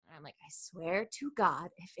I'm like, I swear to God,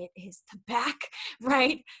 if it is the back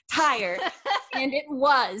right tire. And it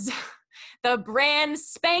was. The brand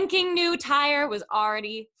spanking new tire was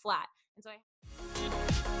already flat. And so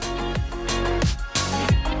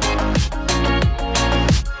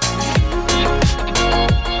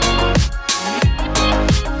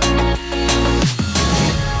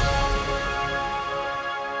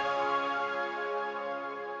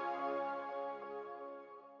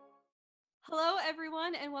Hello,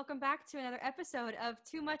 everyone, and welcome back to another episode of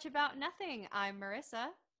Too Much About Nothing. I'm Marissa.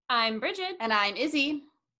 I'm Bridget. And I'm Izzy.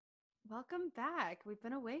 Welcome back. We've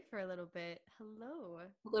been away for a little bit. Hello.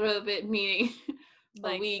 A little bit meaning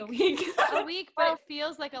Like a week. A week, but it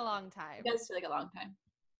feels like a long time. It does feel like a long time.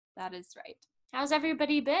 That is right. How's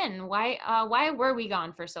everybody been? Why were we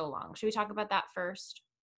gone for so long? Should we talk about that first?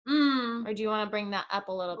 Or do you want to bring that up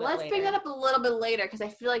a little bit Let's later? bring that up a little bit later because I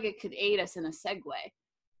feel like it could aid us in a segue.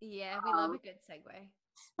 Yeah, we love a good segue.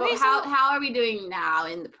 But Okay, how are we doing now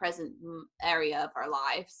in the present area of our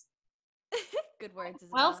lives? Good words as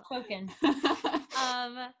Well well. spoken.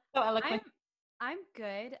 So eloquent. I'm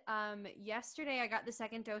good. Yesterday I got the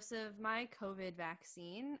second dose of my COVID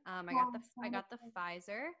vaccine. I got the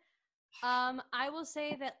Pfizer. I will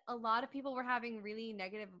say that a lot of people were having really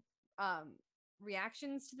negative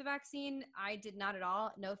reactions to the vaccine. I did not at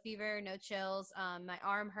all. No fever, no chills. My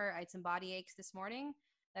arm hurt. I had some body aches this morning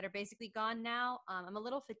that are basically gone now. I'm a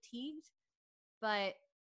little fatigued, but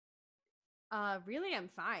really I'm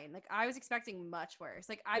fine. Like I was expecting much worse.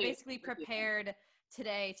 Like I basically prepared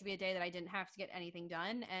today to be a day that I didn't have to get anything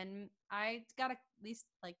done, and I got at least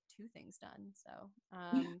like 2 things done. So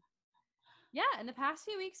yeah, and the past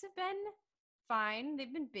few weeks have been fine.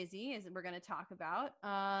 They've been busy, as we're going to talk about.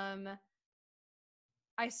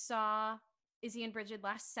 I saw Izzy and Bridget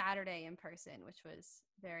last Saturday in person, which was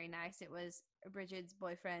very nice. It was Bridget's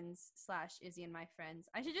boyfriend's / Izzy and my friends.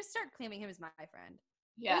 I should just start claiming him as my friend.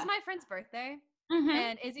 Yeah. It was my friend's birthday,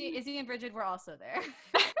 and Izzy and Bridget were also there.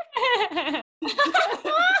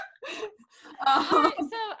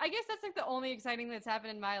 So I guess that's like the only exciting thing that's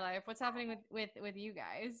happened in my life. What's happening with you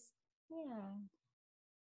guys? Yeah.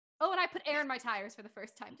 Oh, and I put air in my tires for the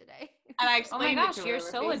first time today. And I Oh my explained gosh, it to you're her.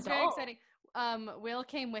 so It was very adult. exciting. Will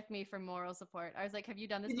came with me for moral support. I was like, have you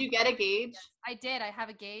done this Did you before? get a gauge? Yes, I did. I have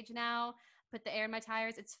a gauge now. Put the air in my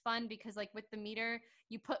tires. It's fun because like with the meter,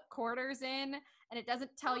 you put quarters in and it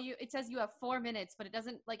doesn't tell you, it says you have 4 minutes, but it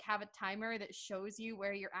doesn't like have a timer that shows you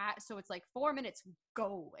where you're at. So it's like 4 minutes,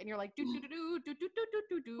 go. And you're like, do, do, do, do, do, do, do,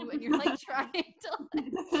 do, do. And you're like trying to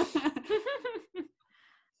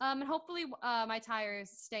and hopefully my tires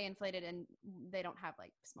stay inflated and they don't have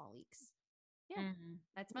like small leaks. Yeah,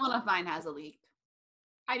 that's my One life. of mine has a leak.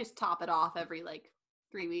 I just top it off every like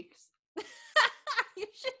 3 weeks. You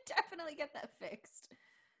should definitely get that fixed.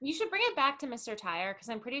 You should bring it back to Mr. Tire because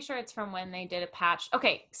I'm pretty sure it's from when they did a patch.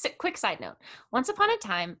 Okay, quick side note. Once upon a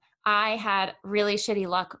time, I had really shitty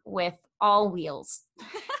luck with all wheels.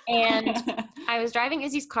 And I was driving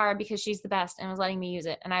Izzy's car because she's the best and was letting me use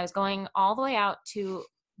it. And I was going all the way out to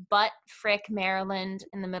Butt Frick, Maryland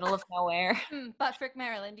in the middle of nowhere. Butt Frick,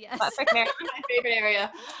 Maryland, yes. Butt Frick, Maryland. My favorite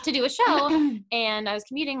area. To do a show. And I was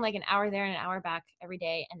commuting like an hour there and an hour back every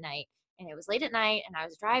day and night. And it was late at night and I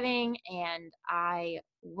was driving and I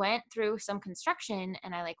went through some construction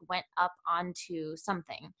and I like went up onto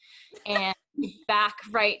something and back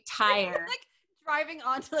right tire. Like driving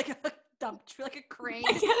onto like a dump, like a crane.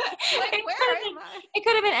 Like, It where am I? It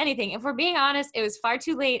could have been anything. If we're being honest, it was far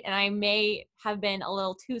too late and I may have been a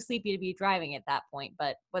little too sleepy to be driving at that point,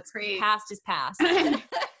 but what's past is past. And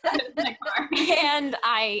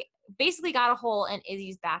I basically got a hole in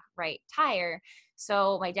Izzy's back right tire.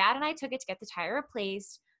 So my dad and I took it to get the tire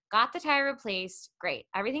replaced, got the tire replaced. Great.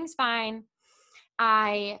 Everything's fine.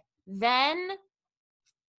 I then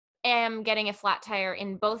am getting a flat tire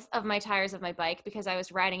in both of my tires of my bike because I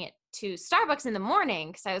was riding it to Starbucks in the morning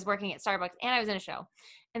because I was working at Starbucks and I was in a show.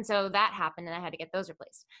 And so that happened and I had to get those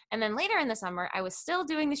replaced. And then later in the summer, I was still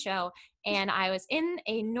doing the show and I was in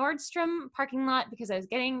a Nordstrom parking lot because I was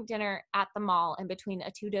getting dinner at the mall in between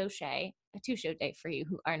a two-show day for you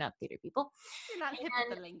who are not theater people. You're not hip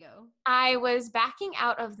with the lingo. I was backing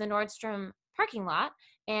out of the Nordstrom parking lot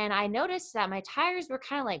and I noticed that my tires were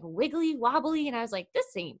kind of like wiggly wobbly and I was like, this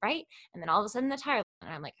ain't right. And then all of a sudden the tire,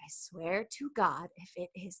 and I'm like, I swear to God, if it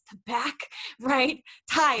is the back right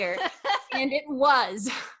tire. And it was.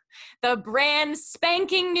 The brand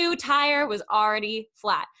spanking new tire was already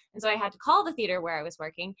flat. And so I had to call the theater where I was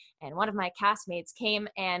working, and one of my castmates came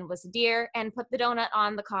and was a dear and put the donut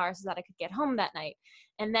on the car so that I could get home that night.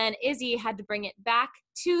 And then Izzy had to bring it back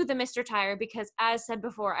to the Mr. Tire because, as said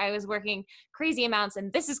before, I was working crazy amounts,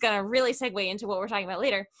 and this is going to really segue into what we're talking about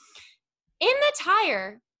later. In the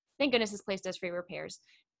tire, thank goodness this place does free repairs,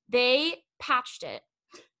 they patched it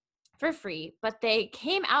for free, but they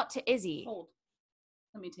came out to Izzy. Hold.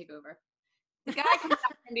 Let me take over. The guy comes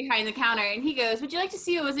out from behind the counter and he goes, "Would you like to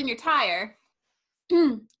see what was in your tire?"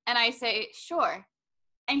 And I say, "Sure."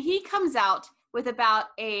 And he comes out with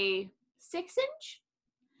about a 6-inch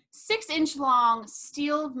long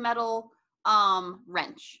steel metal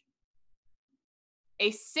wrench.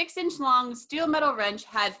 A 6-inch long steel metal wrench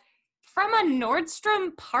had From a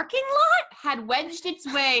Nordstrom parking lot? had wedged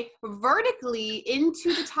its way vertically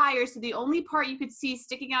into the tire, so the only part you could see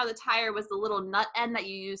sticking out of the tire was the little nut end that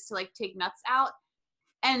you use to like take nuts out.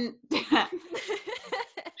 And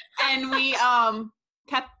and we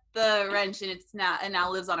kept the wrench, and it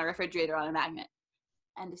now lives on a refrigerator on a magnet.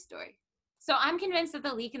 End of story. So I'm convinced that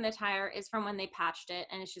the leak in the tire is from when they patched it,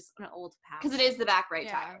 and it's just an old patch. Because it is the back right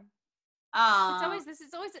Yeah. tire.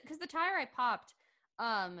 It's always because the tire I popped,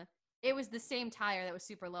 it was the same tire that was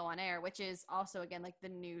super low on air, which is also again like the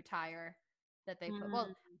new tire that they put. Well,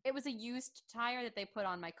 it was a used tire that they put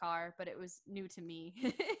on my car, but it was new to me.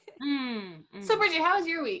 So Bridget, how was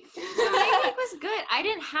your week? So my week was good. I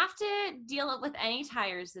didn't have to deal with any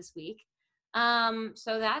tires this week.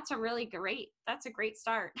 So that's a great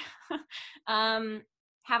start.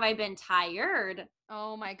 Have I been tired?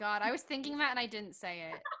 Oh my God. I was thinking that and I didn't say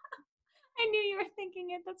it. I knew you were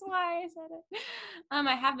thinking it. That's why I said it.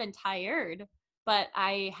 I have been tired, but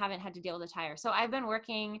I haven't had to deal with a tire. So I've been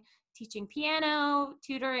working, teaching piano,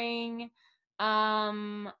 tutoring,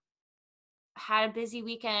 had a busy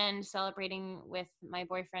weekend celebrating with my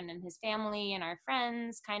boyfriend and his family and our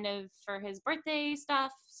friends kind of for his birthday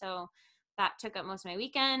stuff. So that took up most of my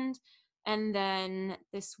weekend. And then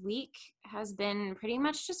this week has been pretty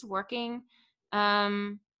much just working.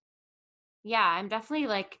 Yeah, I'm definitely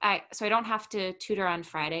so I don't have to tutor on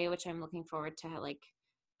Friday, which I'm looking forward to like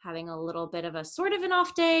having a little bit of a sort of an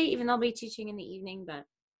off day, even though I'll be teaching in the evening, but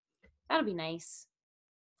that'll be nice.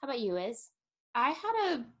 How about you, Iz? I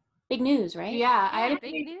had a big news, right? Yeah, I had a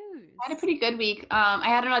pretty good week. I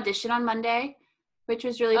had an audition on Monday, which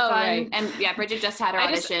was really fun. Right. And yeah, Bridget just had her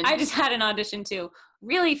audition. I just had an audition too.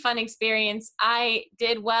 Really fun experience. I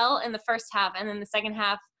did well in the first half, and then the second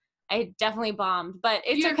half, I definitely bombed. But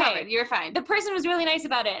it's okay. Covered. You're fine. The person was really nice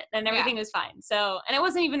about it, and everything was fine. So, and it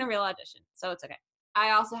wasn't even a real audition, so it's okay.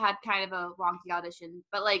 I also had kind of a wonky audition,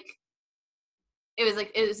 but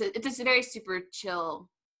it's a very super chill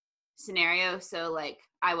scenario. So like,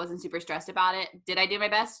 I wasn't super stressed about it. Did I do my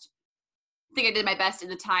best? I think I did my best in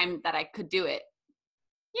the time that I could do it.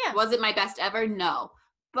 Yeah. Was it my best ever? No,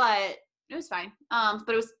 but it was fine. But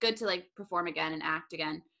it was good to like perform again and act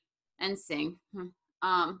again and sing.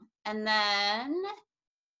 And then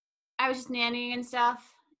I was just nannying and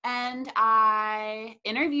stuff, and I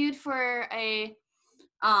interviewed for a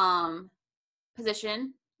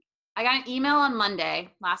position. I got an email on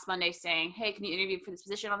last Monday saying, "Hey, can you interview for this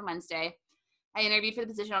position on Wednesday?" I interviewed for the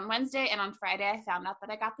position on Wednesday, and on Friday I found out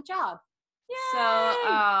that I got the job. Yay! So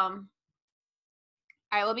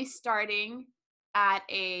I will be starting at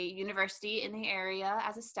a university in the area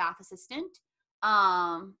as a staff assistant.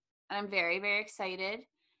 And I'm very, very excited.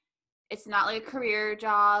 It's not like a career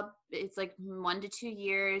job. It's like 1 to 2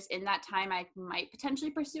 years. In that time, I might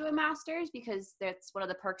potentially pursue a master's because that's one of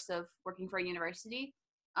the perks of working for a university.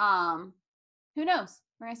 Who knows?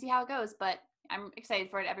 We're going to see how it goes, but I'm excited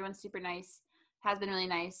for it. Everyone's super nice. Has been really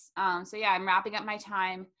nice. So yeah, I'm wrapping up my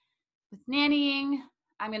time with nannying.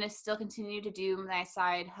 I'm going to still continue to do my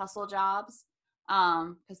side hustle jobs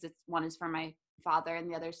because one is for my father and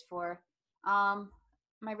the other's for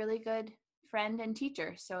my really good friend and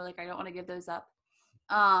teacher. So like, I don't want to give those up.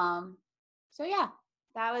 So yeah,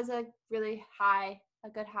 that was a really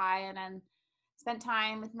good high. And then spent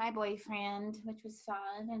time with my boyfriend, which was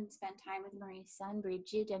fun, and spent time with Marisa and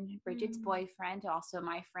Bridget and Bridget's boyfriend, also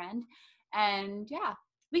my friend. And yeah.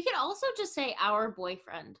 We could also just say our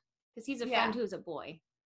boyfriend because he's a friend who's a boy.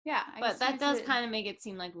 Yeah. But that does kind of make it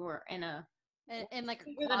seem like we're in a like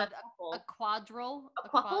a quadrille. A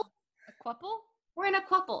quaffle? A quaffle? We're in a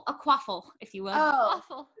quaffle, if you will.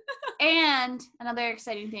 Oh. And another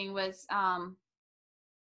exciting thing was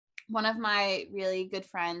one of my really good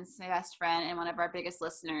friends, my best friend, and one of our biggest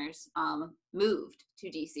listeners moved to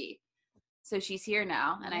DC. So she's here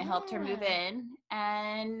now, and I helped her move in,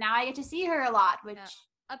 and now I get to see her a lot, which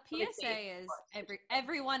A PSA is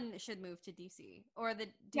everyone should move to DC or the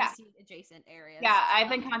Yeah. DC adjacent areas. Yeah, I've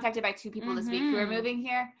been contacted by 2 people this week who are Mhm. moving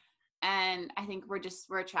here, and I think we're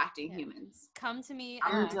attracting Yeah. humans. Come to me.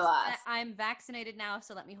 Come to us. I'm vaccinated now,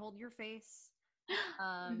 so let me hold your face.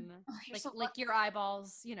 Oh, you're so Lick your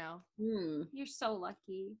eyeballs. You know. You're so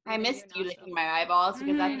lucky. I Breathing missed your you licking nostrils. my eyeballs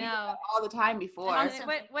because I Mhm. did I know. that all the time before. Also-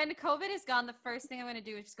 When COVID is gone, the first thing I'm gonna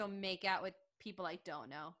do is just go make out with people I don't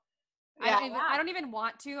know. Yeah. I don't even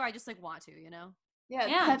want to. I just like want to. You know. Yeah,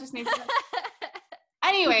 Yeah. that just makes sense.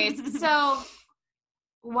 Anyways, so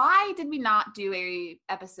why did we not do a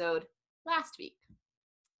episode last week?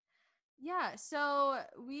 Yeah, so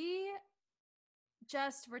we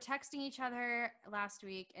just were texting each other last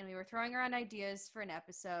week and we were throwing around ideas for an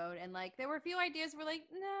episode, and like there were a few ideas we're like,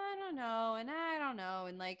 no, I don't know, and I don't know,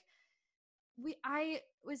 and like I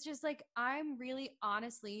was just like, I'm really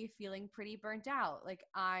honestly feeling pretty burnt out. Like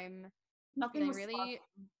I'm Nothing feeling was really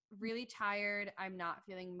really tired. I'm not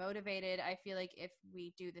feeling motivated. I feel like if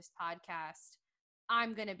we do this podcast,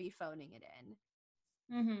 I'm gonna be phoning it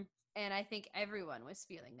in. Mm-hmm. And I think everyone was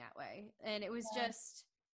feeling that way. And it was just,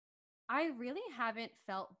 I really haven't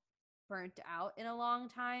felt burnt out in a long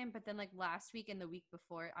time. But then, like last week and the week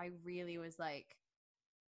before, I really was like,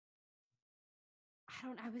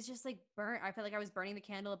 I was just like burnt. I felt like I was burning the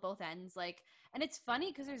candle at both ends. Like, and it's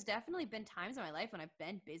funny because there's definitely been times in my life when I've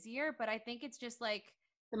been busier, but I think it's just like,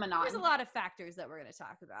 the there's monotony. a lot of factors that we're going to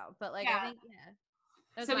talk about. But like, Yeah. I think, yeah.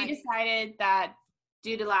 That was So we my- decided that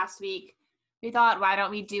due to last week, we thought, why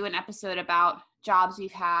don't we do an episode about jobs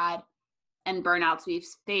we've had and burnouts we've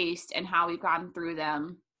faced and how we've gone through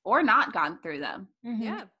them or not gone through them. Mm-hmm.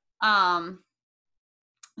 Yeah.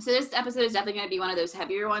 So this episode is definitely going to be one of those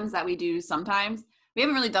heavier ones that we do sometimes. We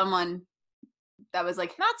haven't really done one that was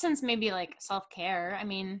like Not since maybe like self-care. I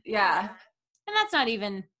mean, yeah, and that's not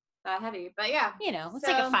even, that heavy, but yeah. you know, it's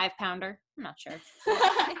like a 5-pounder. I'm not sure.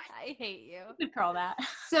 I hate you. You could curl that.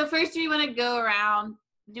 So first, do we want to go around?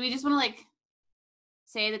 Do we just want to like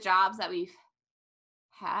say the jobs that we've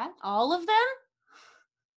had? All of them?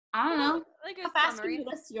 I don't know. Like How a fast summary. can you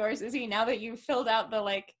list yours, Izzy, now that you've filled out the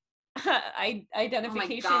like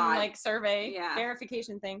identification God. like survey Yeah.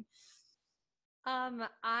 verification thing?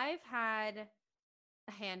 I've had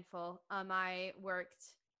a handful. I worked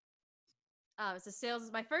it's a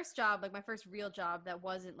sales, my first job, like my first real job that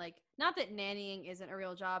wasn't like, not that nannying isn't a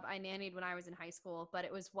real job. I nannied when I was in high school, but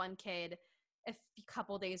it was one kid a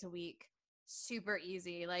couple days a week. Super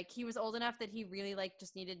easy. Like he was old enough that he really like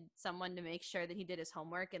just needed someone to make sure that he did his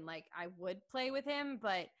homework, and like I would play with him,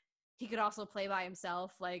 but he could also play by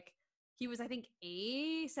himself. Like he was, I think,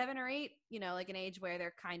 7 or 8, you know, like an age where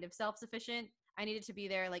they're kind of self-sufficient. I needed to be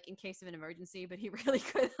there like in case of an emergency, but he really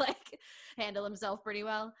could like handle himself pretty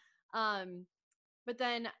well. But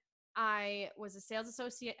then I was a sales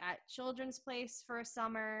associate at Children's Place for a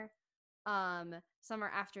summer.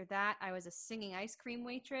 Summer after that, I was a singing ice cream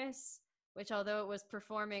waitress, which although it was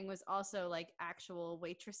performing was also like actual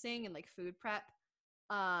waitressing and like food prep.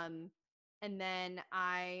 And then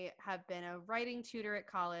I have been a writing tutor at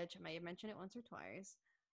college. I may have mentioned it once or twice.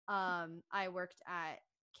 I worked at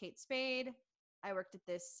Kate Spade. I worked at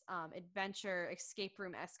this adventure escape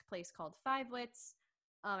room-esque place called Five Wits.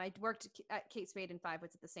 I worked at Kate Spade and Five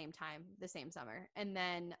Wits at the same time, the same summer. And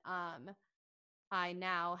then I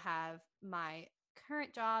now have my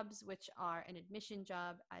current jobs, which are an admission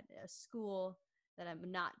job at a school that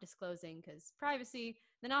I'm not disclosing because privacy.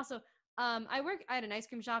 Then also, I had an ice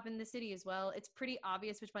cream shop in the city as well. It's pretty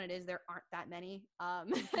obvious which one it is. There aren't that many.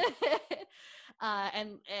 And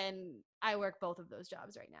I work both of those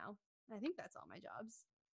jobs right now. I think that's all my jobs.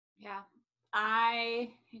 Yeah. I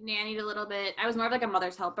nannied a little bit. I was more of like a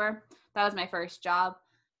mother's helper. That was my first job.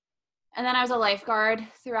 And then I was a lifeguard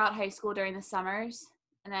throughout high school during the summers.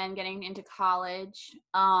 And then getting into college,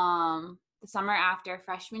 the summer after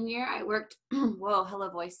freshman year, I worked, whoa, hello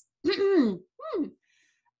voice.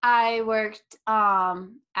 I worked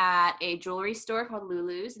at a jewelry store called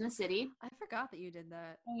Lulu's in the city. I forgot that you did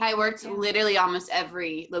that. I worked literally almost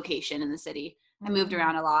every location in the city. I moved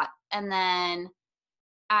around a lot. And then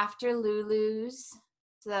after Lulu's,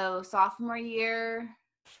 so sophomore year,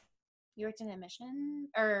 You worked in admission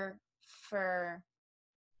or for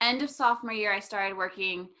end of sophomore year, I started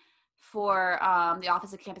working for the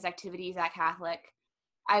Office of Campus Activities at Catholic.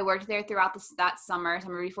 I worked there throughout that summer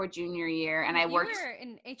before junior year, and I worked. You were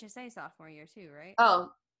in HSA sophomore year too, right?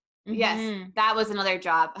 Oh, yes, Mhm. that was another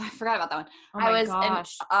job. I forgot about that one. Oh I my was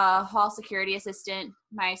gosh. a hall security assistant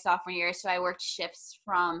my sophomore year, so I worked shifts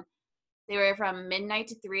they were from midnight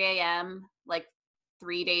to 3 a.m., like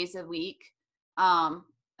 3 days a week.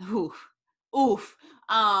 Ooh, oof.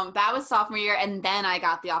 That was sophomore year, and then I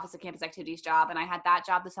got the Office of Campus Activities job, and I had that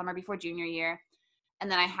job the summer before junior year.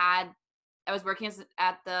 And then I was working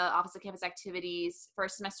at the Office of Campus Activities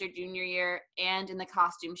first semester junior year and in the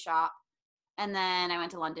costume shop. And then I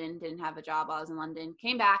went to London, didn't have a job while I was in London,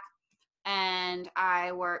 came back, and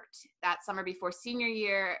I worked that summer before senior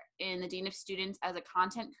year in the Dean of Students as a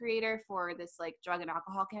content creator for this like drug and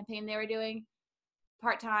alcohol campaign they were doing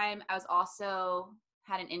part-time. I was also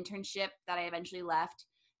had an internship that I eventually left,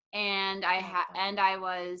 and I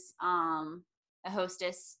was a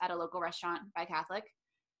hostess at a local restaurant by Catholic.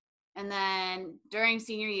 And then during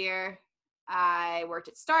senior year, I worked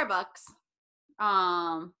at Starbucks,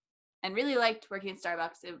 and really liked working at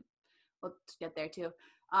Starbucks. We'll get there too.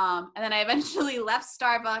 And then I eventually left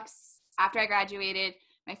Starbucks after I graduated.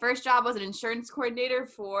 My first job was an insurance coordinator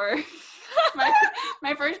for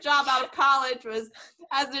my first job out of college was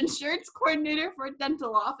as an insurance coordinator for a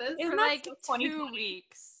dental office. For like 2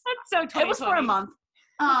 weeks. That's so 2020. It was for a month.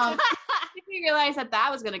 I realized that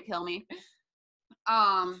was going to kill me.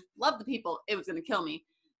 Love the people. It was going to kill me.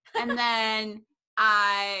 And then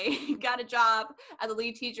I got a job as a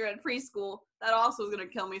lead teacher at a preschool. That also was going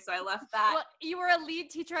to kill me, so I left that. Well, you were a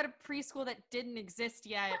lead teacher at a preschool that didn't exist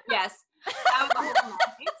yet. Yes. That was the whole thing.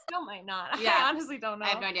 It still might not. Yeah. I honestly don't know. I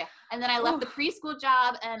have no idea. And then I left the preschool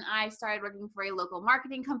job, and I started working for a local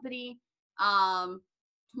marketing company.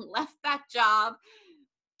 Left that job.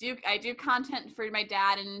 I do content for my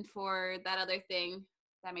dad and for that other thing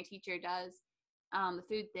that my teacher does, the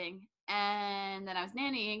food thing. And then I was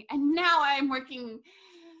nannying, and now I'm working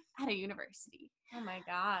at a university. Oh my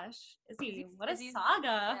gosh. What a saga.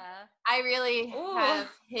 Yeah. I really have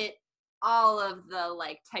hit all of the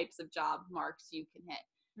like types of job marks you can hit.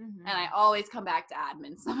 Mm-hmm. And I always come back to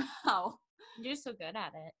admin somehow. You're so good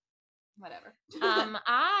at it. Whatever.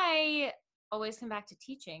 I always come back to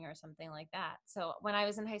teaching or something like that. So when I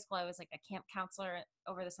was in high school, I was like a camp counselor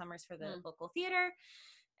over the summers for the local theater.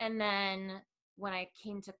 And then when I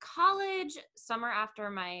came to college, summer after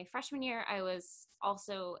my freshman year, I was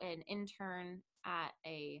also an intern at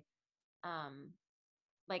a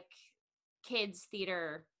like kids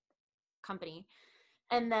theater company.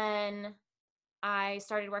 And then I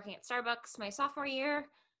started working at Starbucks my sophomore year.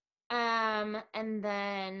 And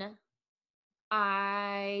then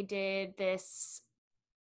I did this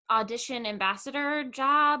audition ambassador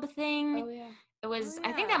job thing. Oh, yeah. It was,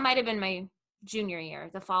 I think that might have been my junior year,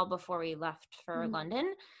 the fall before we left for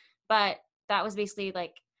London. But that was basically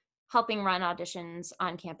like helping run auditions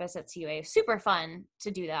on campus at CUA. Super fun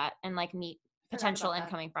to do that and like meet potential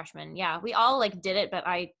incoming freshmen. Yeah, we all like did it, but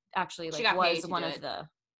I actually like was one of the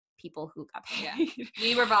people who got paid. Yeah.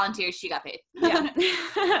 We were volunteers. She got paid.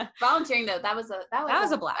 Yeah. Volunteering though, that was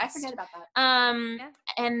a blast. I forget about that.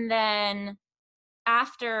 And then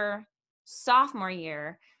after sophomore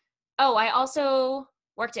year, I also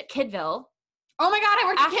worked at Kidville. Oh my God, I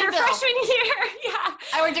worked at Kidville. After freshman year. Yeah.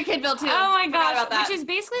 I worked at Kidville too. Oh my gosh. Which is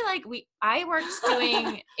basically like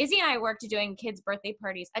Izzy and I worked doing kids' birthday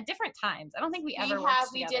parties at different times. I don't think we ever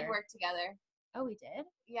worked together. We did work together. Oh, we did?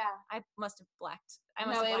 Yeah. I must have blacked.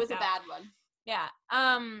 No, it was a bad one. Yeah.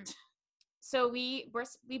 So we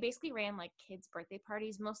basically ran like kids' birthday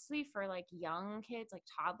parties, mostly for like young kids, like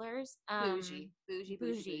toddlers. Bougie.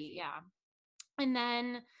 Yeah. And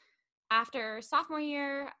then after sophomore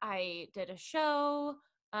year, I did a show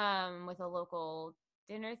with a local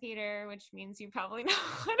dinner theater, which means you probably know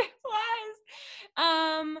what it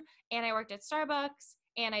was. And I worked at Starbucks,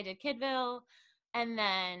 and I did Kidville. And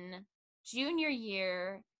then junior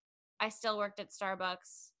year, I still worked at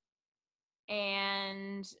Starbucks,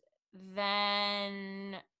 and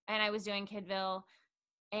I was doing Kidville,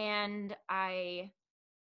 and I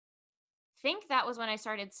think that was when I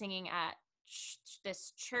started singing at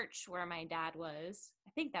this church where my dad was.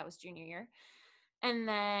 I think that was junior year. And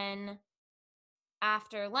then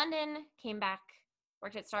after London, came back,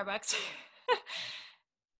 worked at Starbucks.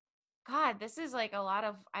 God, this is like a lot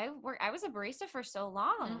of, I was a barista for so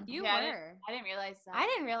long. You were. I didn't realize that. I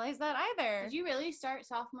didn't realize that either. Did you really start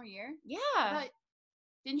sophomore year? Yeah.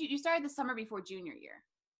 Didn't you started the summer before junior year?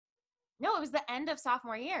 No, it was the end of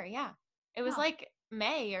sophomore year. Yeah. It was like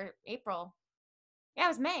May or April. Yeah, it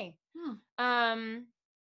was May.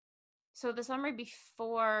 So the summer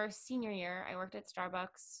before senior year, I worked at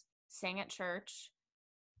Starbucks, sang at church.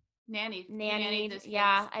 Nannied.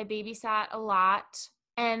 Yeah, I babysat a lot.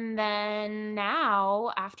 And then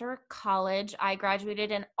now, after college, I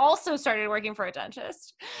graduated and also started working for a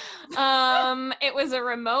dentist. It was a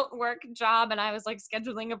remote work job, and I was like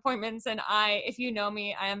scheduling appointments. And if you know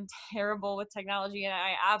me, I am terrible with technology, and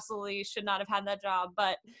I absolutely should not have had that job.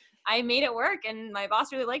 But I made it work, and my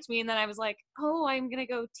boss really liked me. And then I was like, oh, I'm going to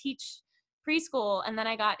go teach preschool. And then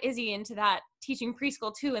I got Izzy into that teaching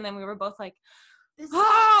preschool too. And then we were both like,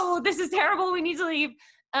 this is terrible. We need to leave.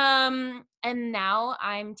 And now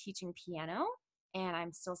I'm teaching piano, and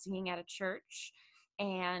I'm still singing at a church,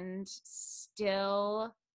 and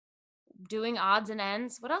still doing odds and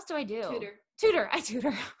ends. What else do I do? Tutor. I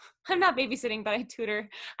tutor. I'm not babysitting, but I tutor.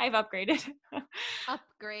 I've upgraded.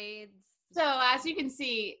 Upgrades. So as you can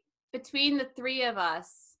see, between the three of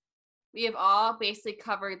us, we have all basically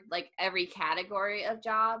covered like every category of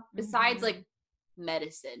job besides like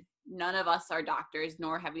medicine. None of us are doctors,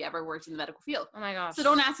 nor have we ever worked in the medical field. Oh my gosh. So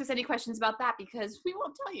don't ask us any questions about that because we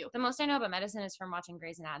won't tell you. The most I know about medicine is from watching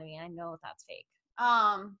Grey's Anatomy, and I know that's fake.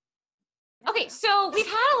 Okay, so we've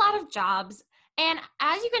had a lot of jobs, and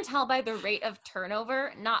as you can tell by the rate of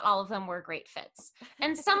turnover, not all of them were great fits.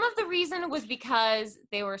 And some of the reason was because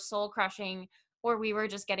they were soul crushing, or we were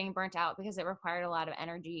just getting burnt out because it required a lot of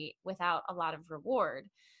energy without a lot of reward.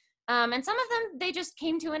 And some of them, they just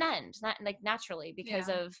came to an end, not like naturally because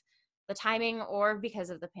of the timing or because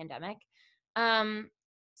of the pandemic.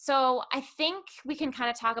 So I think we can kind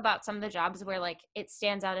of talk about some of the jobs where like it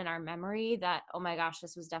stands out in our memory that, oh my gosh,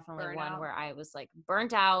 this was definitely one where I was like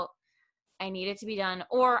burnt out. I needed to be done,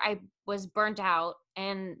 or I was burnt out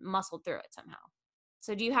and muscled through it somehow.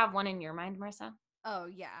 So do you have one in your mind, Marissa? Oh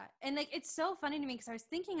yeah. And like, it's so funny to me because I was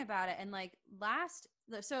thinking about it, and like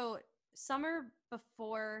so summer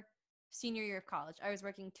before senior year of college, I was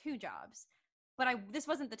working 2 jobs, but this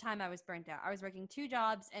wasn't the time I was burnt out. I was working 2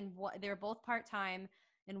 jobs, and they were both part-time.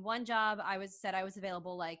 In one job, I was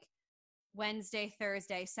available like Wednesday,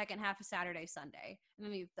 Thursday, second half of Saturday, Sunday.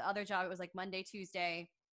 And then the other job, it was like Monday, Tuesday,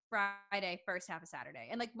 Friday, first half of Saturday.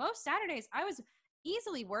 And like most Saturdays, I was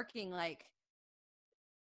easily working like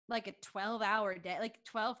a 12-hour day, like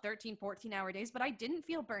 12, 13, 14-hour days, but I didn't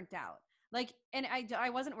feel burnt out. Like, and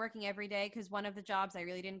I wasn't working every day because one of the jobs I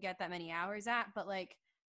really didn't get that many hours at, but like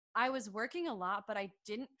I was working a lot, but I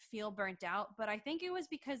didn't feel burnt out. But I think it was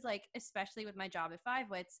because, like, especially with my job at Five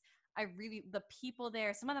Wits, the people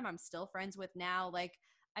there, some of them I'm still friends with now. Like,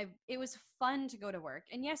 it was fun to go to work.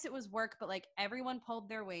 And yes, it was work, but like everyone pulled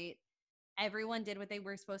their weight. Everyone did what they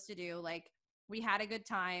were supposed to do. Like, we had a good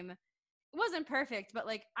time. It wasn't perfect, but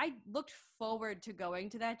like I looked forward to going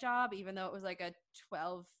to that job, even though it was like a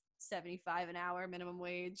 $12.75 an hour minimum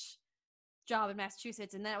wage job in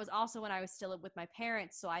Massachusetts. And then it was also when I was still with my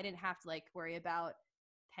parents, so I didn't have to like worry about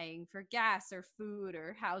paying for gas or food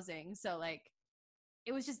or housing. So like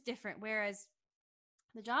it was just different. Whereas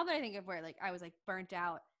the job that I think of where like I was like burnt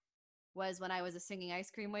out was when I was a singing ice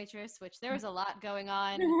cream waitress, which there was a lot going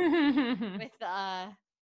on with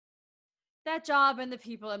that job and the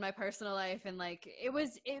people in my personal life. And like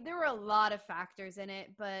there were a lot of factors in it,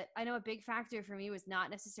 but I know a big factor for me was not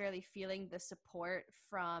necessarily feeling the support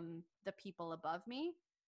from the people above me.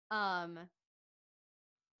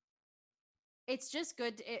 It's just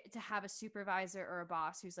good to have a supervisor or a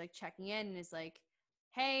boss who's like checking in and is like,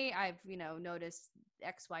 hey, I've noticed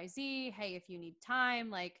XYZ, hey, if you need time.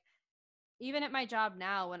 Like, even at my job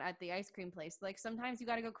now, when at the ice cream place, like sometimes you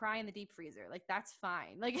got to go cry in the deep freezer. Like, that's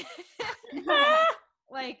fine. Like,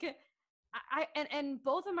 like and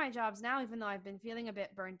both of my jobs now, even though I've been feeling a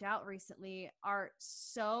bit burnt out recently, are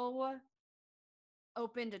so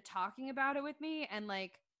open to talking about it with me. And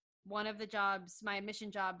like one of the jobs, my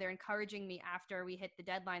admission job, they're encouraging me after we hit the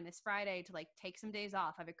deadline this Friday to like take some days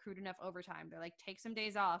off. I've accrued enough overtime. They're like, take some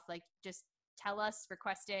days off. Like, just tell us,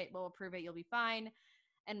 request it, we'll approve it, you'll be fine.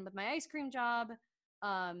 And with my ice cream job,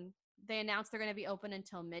 they announced they're going to be open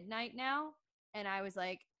until midnight now. And I was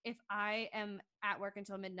like, if I am at work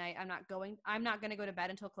until midnight, I'm not going to go to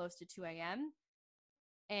bed until close to 2 a.m.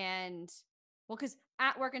 And well, because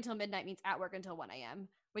at work until midnight means at work until 1 a.m.,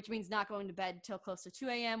 which means not going to bed till close to 2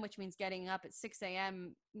 a.m., which means getting up at 6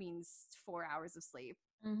 a.m. means 4 hours of sleep.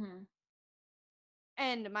 Mm-hmm.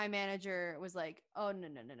 And my manager was like, oh, no,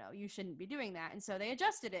 you shouldn't be doing that. And so they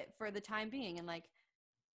adjusted it for the time being. And like,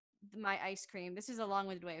 my ice cream, this is a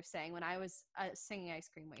long-winded way of saying, when I was a singing ice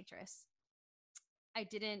cream waitress,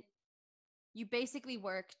 you had basically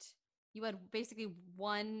 1.5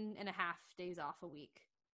 days off a week,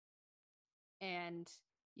 and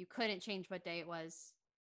you couldn't change what day it was.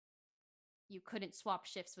 You couldn't swap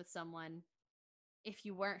shifts with someone if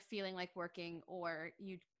you weren't feeling like working or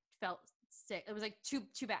you felt sick. It was like too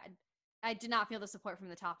bad. I did not feel the support from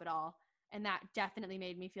the top at all. And that definitely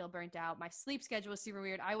made me feel burnt out. My sleep schedule was super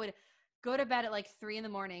weird. I would go to bed at like 3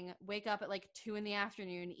 a.m, wake up at like 2 p.m,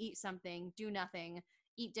 eat something, do nothing,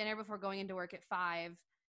 eat dinner before going into work at 5,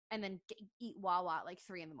 and then eat Wawa at like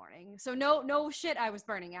 3 a.m. So no shit, I was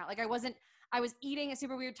burning out. Like I was eating at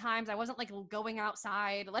super weird times. I wasn't like going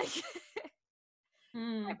outside. Like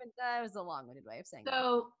that was a long-winded way of saying that.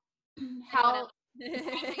 So how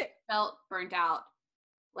felt burnt out?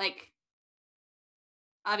 Like,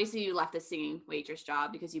 obviously you left the singing waitress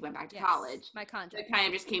job because you went back to college. My contract. It kind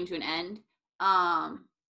of just came to an end.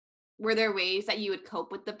 Were there ways that you would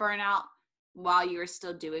cope with the burnout while you were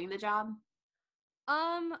still doing the job?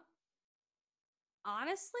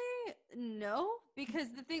 Honestly, no,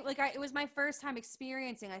 because the thing, like, it was my first time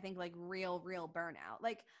experiencing, I think, like real burnout.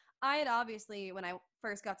 Like, I had obviously, when I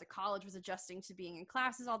first got to college, was adjusting to being in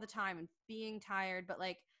classes all the time and being tired, but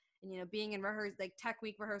like, and, you know, being in like tech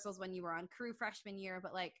week rehearsals when you were on crew freshman year,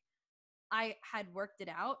 but like, I had worked it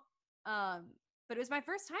out. But it was my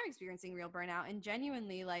first time experiencing real burnout, and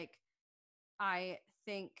genuinely, like, I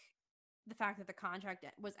think the fact that the contract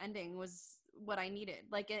was ending was what I needed.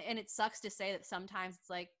 Like, and it sucks to say that sometimes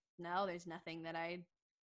it's like, no, there's nothing that I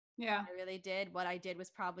really did. What I did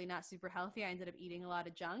was probably not super healthy. I ended up eating a lot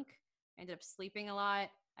of junk. I ended up sleeping a lot.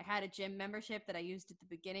 I had a gym membership that I used at the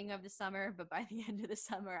beginning of the summer, but by the end of the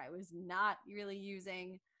summer, I was not really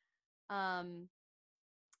using. I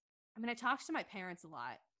mean, I talked to my parents a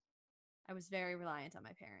lot. I was very reliant on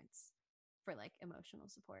my parents for like emotional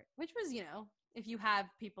support, which was, you know, if you have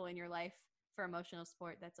people in your life for emotional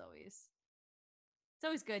support, it's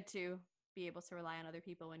always good to be able to rely on other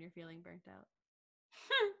people when you're feeling burnt out.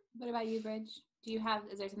 What about you, Bridge?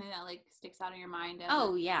 Is there something that like sticks out in your mind?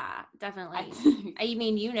 Yeah, definitely. I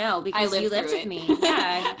mean, you know, because you lived with me.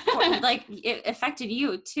 Yeah. Like it affected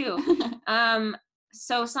you too.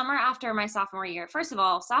 So summer after my sophomore year, first of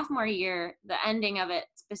all, sophomore year, the ending of it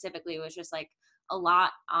specifically was just like a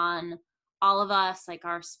lot on all of us, like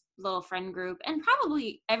our little friend group, and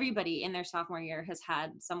probably everybody in their sophomore year has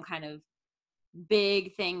had some kind of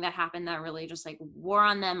big thing that happened that really just like wore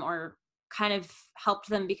on them or kind of helped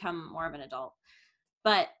them become more of an adult.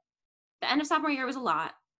 But the end of sophomore year was a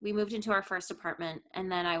lot. We moved into our first apartment, and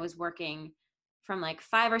then I was working from like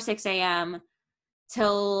 5 or 6 a.m.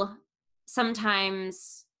 till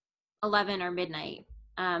sometimes 11 or midnight,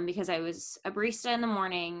 because I was a barista in the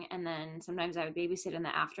morning, and then sometimes I would babysit in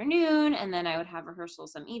the afternoon, and then I would have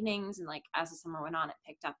rehearsals some evenings, and like as the summer went on, it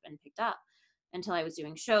picked up until I was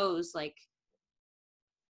doing shows like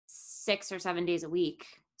 6 or 7 days a week,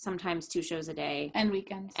 sometimes 2 shows a day, and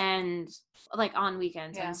weekends, and like on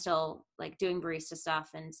weekends, and still like doing barista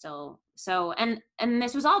stuff, and still and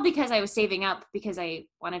this was all because I was saving up because I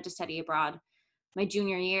wanted to study abroad my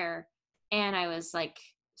junior year, and I was like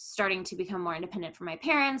starting to become more independent from my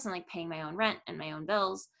parents and like paying my own rent and my own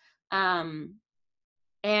bills, and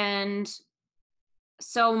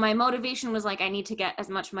so my motivation was like, I need to get as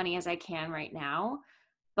much money as I can right now.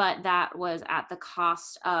 But that was at the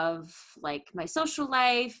cost of like my social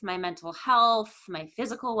life, my mental health, my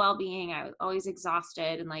physical well-being. I was always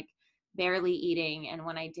exhausted and like barely eating. And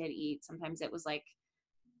when I did eat, sometimes it was like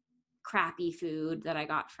crappy food that I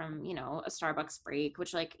got from, you know, a Starbucks break,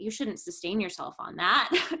 which like you shouldn't sustain yourself on that.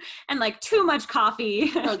 And like too much coffee.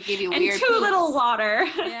 It'll give you and weird too poops. Little water.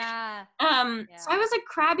 Yeah. So I was a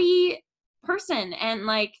crabby person, and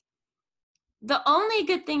like the only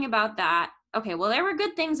good thing about that, okay, well, there were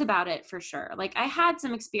good things about it for sure. Like I had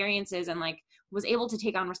some experiences and like was able to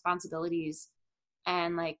take on responsibilities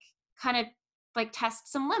and like kind of like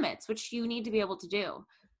test some limits, which you need to be able to do.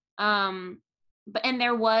 And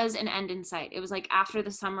there was an end in sight. It was like after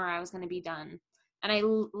the summer I was going to be done. And I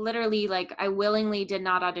literally, like, I willingly did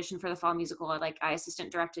not audition for the fall musical. I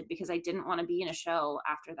assistant directed because I didn't want to be in a show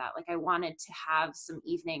after that. Like I wanted to have some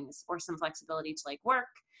evenings or some flexibility to like work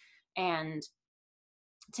and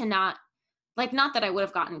to not that I would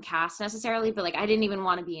have gotten cast necessarily, but like I didn't even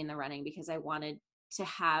want to be in the running because I wanted to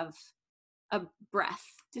have a breath.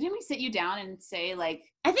 Didn't we sit you down and say like,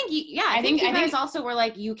 I think you guys also were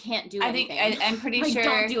like, you can't do anything. I'm pretty like, sure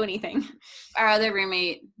don't do anything. Our other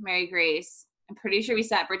roommate, Mary Grace, I'm pretty sure we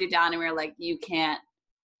sat Bridget down and we were like, you can't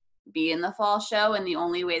be in the fall show, and the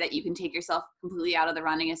only way that you can take yourself completely out of the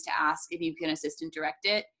running is to ask if you can assistant direct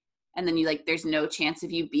it, and then you like there's no chance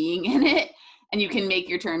of you being in it, and you can make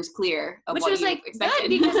your terms clear of which what was you like expected.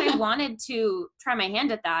 Good because I wanted to try my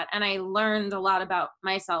hand at that, and I learned a lot about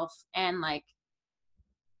myself and like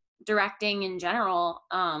directing in general,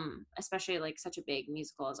 especially like such a big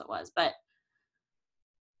musical as it was. But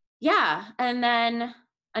yeah, and then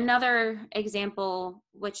another example,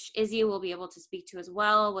 which Izzy will be able to speak to as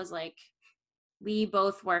well, was like we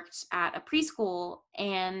both worked at a preschool,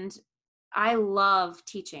 and I love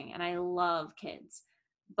teaching and I love kids,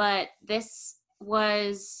 but this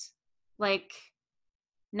was like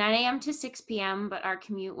 9 a.m. to 6 p.m., but our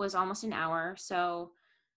commute was almost an hour. So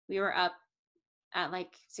we were up at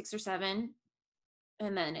like 6 or 7,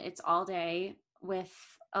 and then it's all day with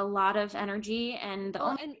a lot of energy. And the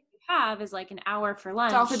only thing you have is like an hour for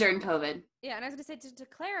lunch. It's also during COVID. Yeah, and I was going to say, to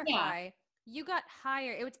clarify, you got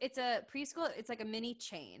hired. It's a preschool. It's like a mini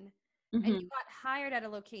chain. And you got hired at a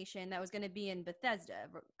location that was going to be in Bethesda,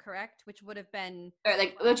 correct? Which would have been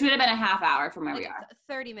which would have been a half hour from where we are.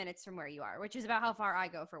 30 minutes from where you are, which is about how far I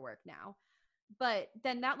go for work now. But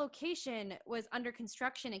then that location was under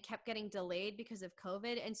construction and kept getting delayed because of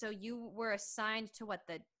COVID. And so you were assigned to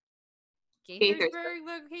the Gaithersburg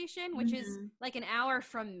location, which is like an hour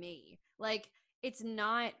from me. Like, it's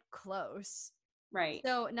not close. Right.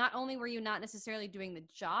 So not only were you not necessarily doing the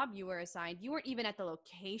job you were assigned, you weren't even at the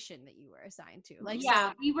location that you were assigned to. Like,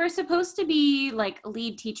 so we were supposed to be like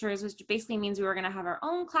lead teachers, which basically means we were going to have our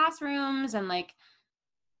own classrooms and like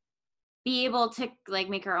be able to like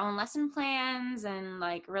make our own lesson plans and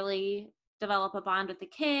like really develop a bond with the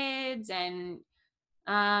kids. And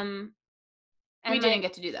we didn't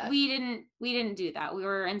get to do that. We didn't do that. We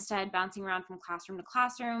were instead bouncing around from classroom to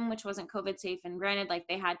classroom, which wasn't COVID safe. And granted, like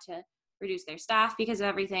they had to reduce their staff because of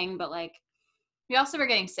everything, but like we also were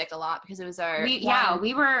getting sick a lot because it was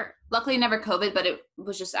we were luckily never COVID, but it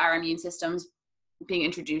was just our immune systems being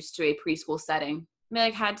introduced to a preschool setting. We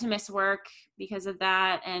like had to miss work because of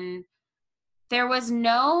that. And there was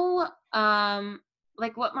no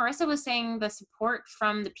like what Marissa was saying, the support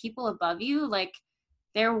from the people above you, like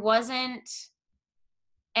there wasn't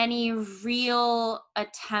any real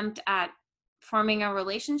attempt at forming a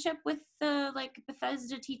relationship with the like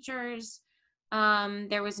Bethesda teachers.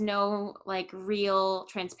 There was no like real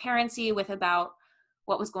transparency about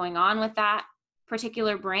what was going on with that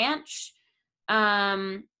particular branch.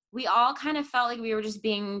 We all kind of felt like we were just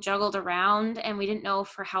being juggled around and we didn't know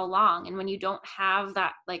for how long. And when you don't have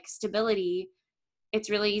that like stability,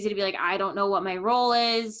 it's really easy to be like, I don't know what my role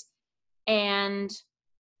is. And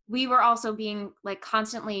we were also being like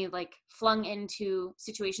constantly like flung into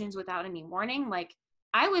situations without any warning. Like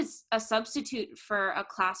I was a substitute for a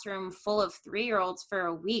classroom full of 3-year-olds for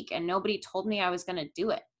a week and nobody told me I was going to do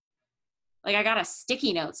it. Like I got a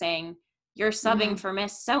sticky note saying you're subbing for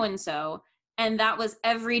Miss So-and-so. And that was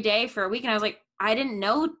every day for a week. And I was like, I didn't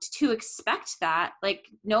know to expect that. Like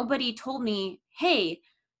nobody told me, hey,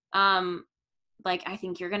 like, I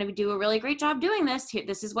think you're going to do a really great job doing this. Here,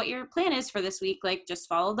 this is what your plan is for this week. Like, just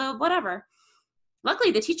follow the whatever. Luckily,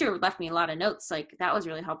 the teacher left me a lot of notes. Like, that was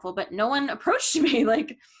really helpful. But no one approached me.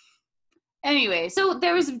 Like, anyway. So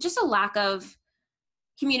there was just a lack of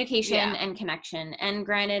communication and connection. And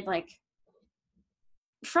granted, like,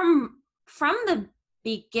 from the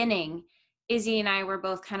beginning, Izzy and I were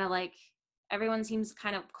both kind of like, everyone seems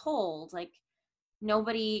kind of cold. Like,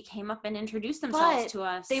 nobody came up and introduced themselves to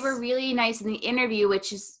us. They were really nice in the interview,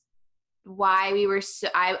 which is why we were so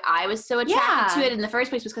I was so attracted to it in the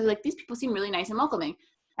first place, was because like these people seem really nice and welcoming.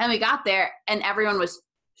 And we got there and everyone was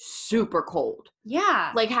super cold.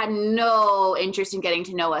 Yeah. Like had no interest in getting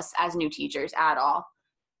to know us as new teachers at all.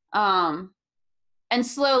 And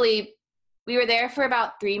slowly we were there for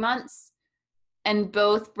about 3 months and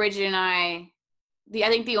both Bridget and I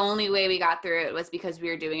think the only way we got through it was because we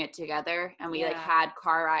were doing it together and we like had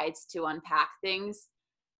car rides to unpack things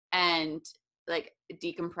and like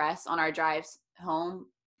decompress on our drives home,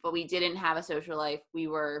 but we didn't have a social life. We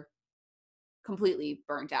were completely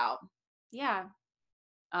burnt out. Yeah.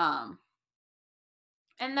 And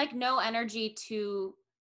like no energy to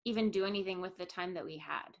even do anything with the time that we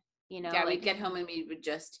had, you know? Yeah, like, we'd get home and we would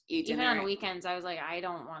just eat even dinner. on weekends, I was like, I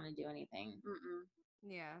don't want to do anything.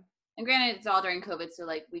 Yeah. And granted, it's all during COVID, so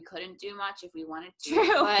like we couldn't do much if we wanted to.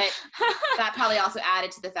 True. But that probably also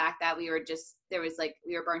added to the fact that we were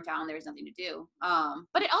burnt out and there was nothing to do.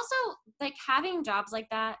 But it also, like, having jobs like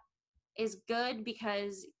that is good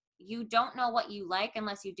because you don't know what you like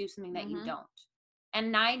unless you do something that you don't.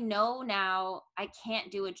 And I know now I can't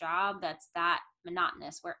do a job that's that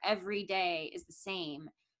monotonous where every day is the same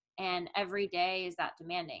and every day is that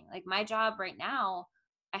demanding. Like my job right now,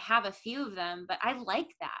 I have a few of them, but I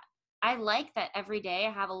like that. I like that every day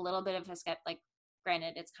I have a little bit of a sketch. Like,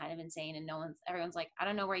 granted, it's kind of insane, and everyone's like, I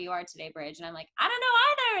don't know where you are today, Bridge, and I'm like, I don't know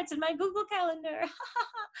either. It's in my Google Calendar.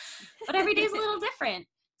 But every day is a little different.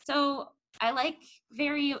 So I like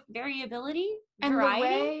variability and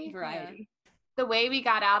variety. The way we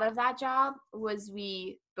got out of that job was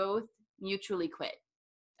we both mutually quit.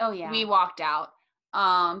 Oh yeah, we walked out.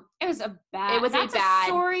 It was a bad. It was that's a bad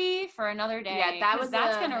story for another day. Yeah,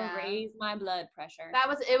 that's gonna raise my blood pressure.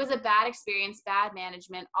 It was a bad experience, bad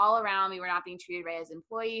management all around. We were not being treated right as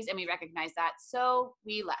employees, and we recognized that, so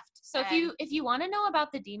we left. So if you want to know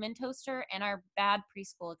about the Demon Toaster and our bad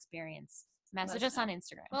preschool experience, message us on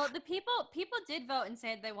Instagram. Well, the people did vote and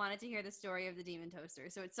said they wanted to hear the story of the Demon Toaster.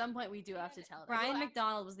 So at some point we do have to tell them. Brian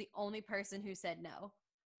McDonald was the only person who said no.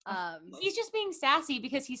 He's just being sassy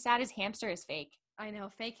because he's sad his hamster is fake. I know,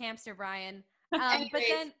 fake hamster Brian. But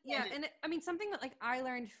then, yeah, and I mean, something that like I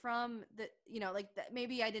learned from the, like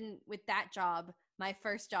maybe I didn't with that job, my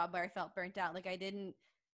first job where I felt burnt out. Like I didn't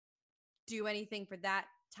do anything for that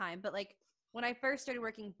time, but like when I first started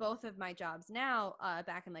working both of my jobs now,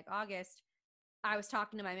 back in like August, I was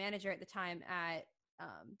talking to my manager at the time at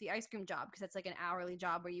the ice cream job, because that's like an hourly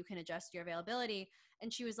job where you can adjust your availability.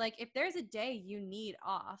 And she was like, if there's a day you need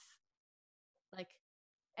off, like,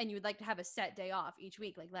 and you would like to have a set day off each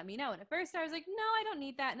week, like, let me know. And at first I was like, no, I don't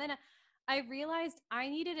need that. And then I realized I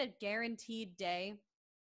needed a guaranteed day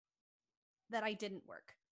that I didn't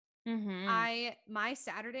work. Mm-hmm. My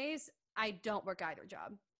Saturdays, I don't work either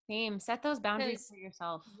job. Same. Set those boundaries for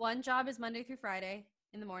yourself. One job is Monday through Friday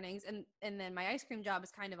in the mornings, and then my ice cream job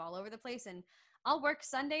is kind of all over the place. And I'll work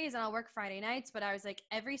Sundays and I'll work Friday nights, but I was like,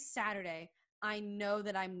 every Saturday, I know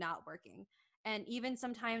that I'm not working. And even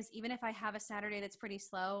sometimes, even if I have a Saturday that's pretty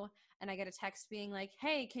slow and I get a text being like,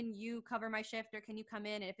 hey, can you cover my shift or can you come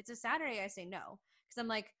in? And if it's a Saturday, I say no. Because I'm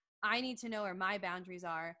like, I need to know where my boundaries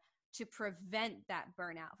are to prevent that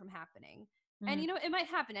burnout from happening. Mm-hmm. And, it might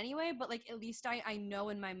happen anyway, but like, at least I know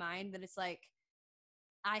in my mind that it's like,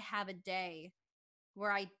 I have a day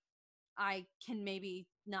where I can maybe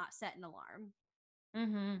not set an alarm.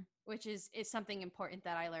 Mm-hmm. Which is something important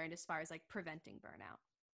that I learned as far as like preventing burnout.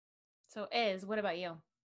 So what about you?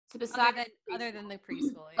 So besides other than the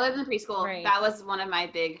preschool. Yeah. Other than preschool, right. That was one of my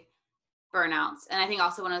big burnouts. And I think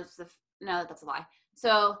also one of the, no, that's a lie.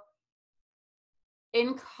 So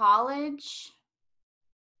in college,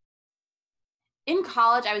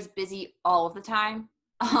 I was busy all of the time.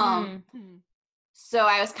 So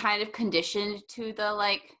I was kind of conditioned to the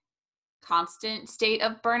like constant state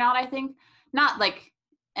of burnout, I think. Not like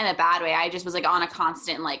in a bad way. I just was like on a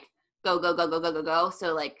constant like go, go, go, go, go, go, go.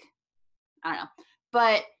 So like, I don't know.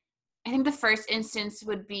 But I think the first instance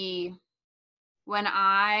would be when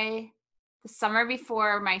the summer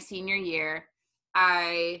before my senior year,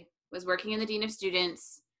 I was working in the Dean of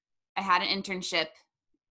Students. I had an internship,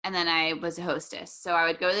 and then I was a hostess. So I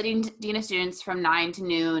would go to the Dean of Students from 9 to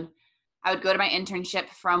noon. I would go to my internship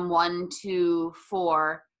from 1 to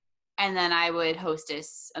 4, and then I would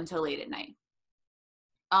hostess until late at night.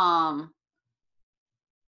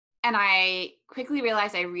 And I quickly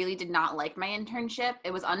realized I really did not like my internship.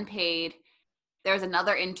 It was unpaid. There was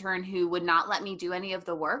another intern who would not let me do any of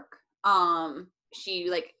the work. I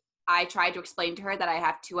tried to explain to her that I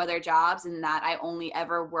have 2 other jobs and that I only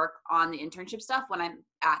ever work on the internship stuff when I'm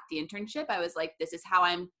at the internship. I was like, this is how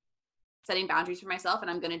I'm setting boundaries for myself,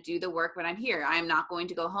 and I'm going to do the work when I'm here. I'm not going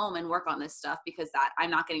to go home and work on this stuff because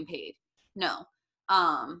I'm not getting paid. No.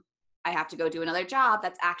 I have to go do another job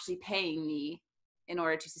that's actually paying me in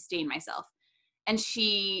order to sustain myself. And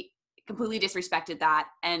she completely disrespected that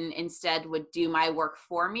and instead would do my work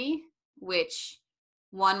for me, which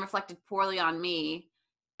 1, reflected poorly on me,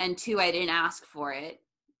 and 2, I didn't ask for it,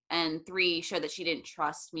 and 3, showed that she didn't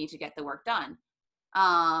trust me to get the work done.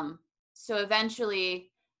 So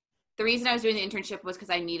eventually, the reason I was doing the internship was because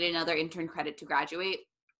I needed another intern credit to graduate.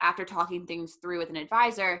 After talking things through with an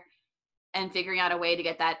advisor and figuring out a way to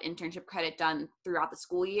get that internship credit done throughout the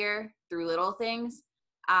school year through little things,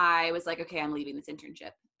 I was like, okay, I'm leaving this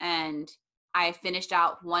internship. And I finished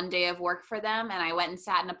out 1 day of work for them, and I went and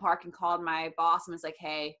sat in a park and called my boss and was like,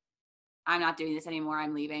 hey, I'm not doing this anymore.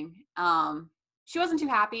 I'm leaving. She wasn't too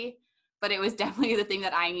happy, but it was definitely the thing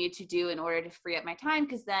that I needed to do in order to free up my time,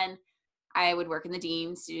 because then I would work in the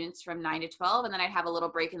Dean Students from 9 to 12, and then I'd have a little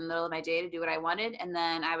break in the middle of my day to do what I wanted, and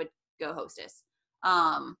then I would go hostess.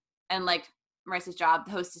 And like Marissa's job,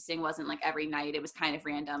 hostessing wasn't like every night. It was kind of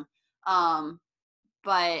random.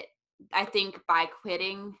 But I think by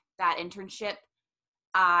quitting that internship,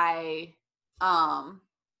 I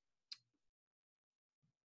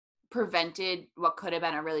prevented what could have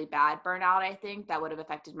been a really bad burnout, I think, that would have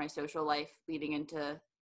affected my social life leading into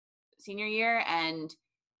senior year. And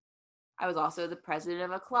I was also the president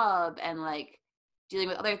of a club and like dealing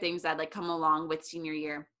with other things that like come along with senior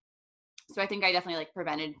year. So I think I definitely like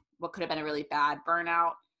prevented what could have been a really bad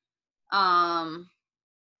burnout.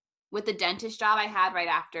 With the dentist job I had right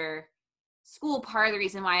after school, part of the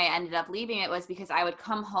reason why I ended up leaving it was because I would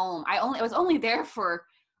come home. I was only there for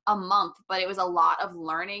a month, but it was a lot of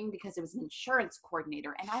learning because it was an insurance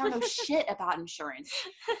coordinator and I don't know shit about insurance.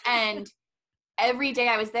 And every day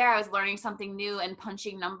I was there, I was learning something new and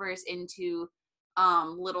punching numbers into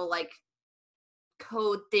little like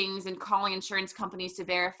code things and calling insurance companies to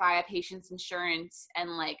verify a patient's insurance.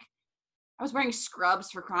 And like, I was wearing scrubs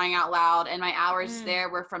for crying out loud. And my hours there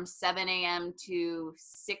were from 7 a.m. to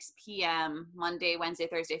 6 p.m. Monday, Wednesday,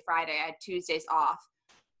 Thursday, Friday. I had Tuesdays off.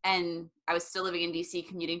 And I was still living in DC,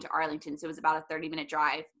 commuting to Arlington. So it was about a 30-minute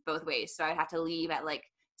drive both ways. So I'd have to leave at like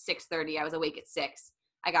 6:30. I was awake at 6.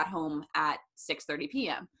 I got home at 6:30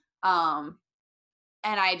 p.m. And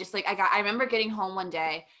I just like, I remember getting home one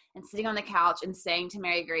day and sitting on the couch and saying to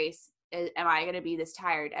Mary Grace, am I going to be this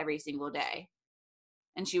tired every single day?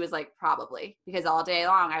 And she was like, probably, because all day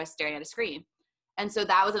long I was staring at a screen. And so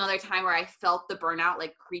that was another time where I felt the burnout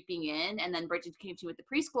like creeping in. And then Bridget came to me with the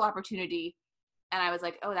preschool opportunity. And I was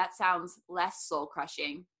like, oh, that sounds less soul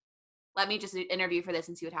crushing. Let me just interview for this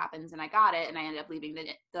and see what happens. And I got it. And I ended up leaving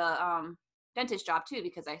the dentist job too,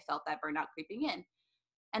 because I felt that burnout creeping in.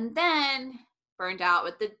 And then burned out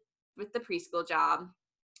with the preschool job.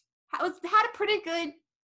 Had a pretty good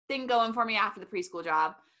thing going for me after the preschool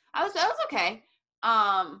job. I was okay.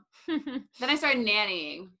 Then I started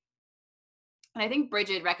nannying. And I think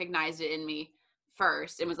Bridget recognized it in me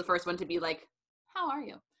first and was the first one to be like, how are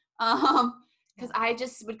you? Because I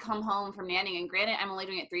just would come home from nannying, and granted, I'm only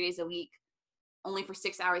doing it 3 days a week, only for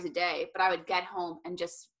 6 hours a day, but I would get home and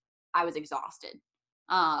I was exhausted.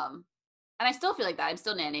 And I still feel like that. I'm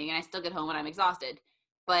still nannying, and I still get home when I'm exhausted,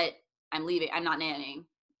 but I'm leaving. I'm not nannying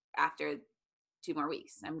after 2 more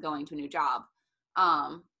weeks. I'm going to a new job.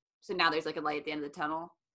 So now there's like a light at the end of the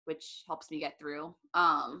tunnel, which helps me get through.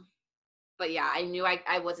 But yeah, I knew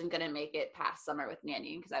I wasn't going to make it past summer with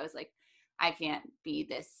nannying, because I was like, I can't be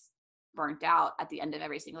this burnt out at the end of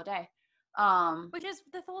every single day. Which is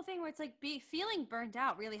the whole thing where it's like feeling burnt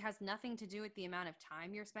out really has nothing to do with the amount of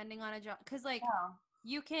time you're spending on a job. Because like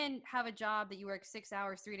you can have a job that you work 6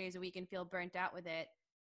 hours, 3 days a week and feel burnt out with it,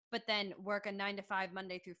 but then work a 9 to 5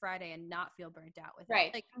 Monday through Friday and not feel burnt out with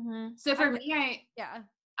it. Like, so for me,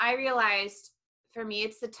 I realized for me,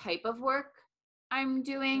 it's the type of work I'm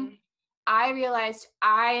doing. I realized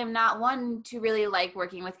I am not one to really like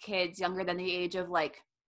working with kids younger than the age of like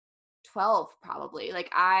 12, probably.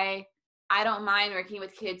 Like I don't mind working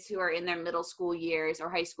with kids who are in their middle school years or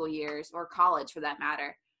high school years or college for that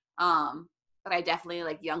matter. But I definitely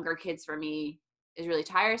like younger kids for me is really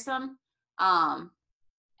tiresome.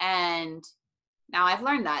 And now I've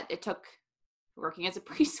learned that it took working as a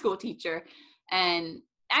preschool teacher, and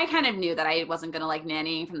I kind of knew that I wasn't going to like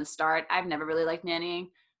nannying from the start. I've never really liked nannying.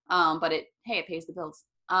 But it pays the bills.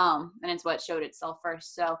 And it's what showed itself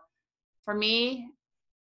first. So for me,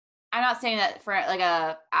 I'm not saying that for like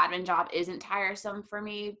a admin job isn't tiresome for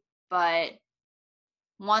me, but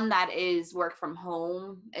one that is work from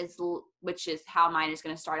home which is how mine is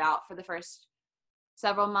going to start out for the first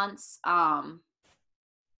several months,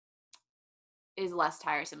 is less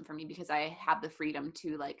tiresome for me, because I have the freedom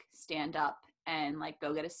to like stand up and like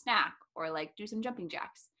go get a snack or like do some jumping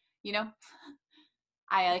jacks, you know?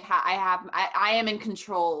 I am in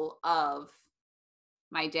control of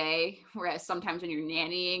my day, whereas sometimes when you're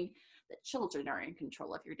nannying, the children are in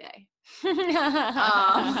control of your day.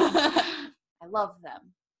 I love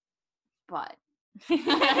them, but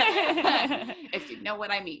if you know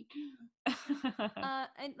what I mean.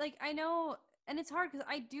 And like I know, and it's hard because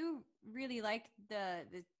I do really like the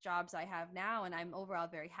jobs I have now, and I'm overall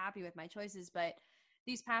very happy with my choices. But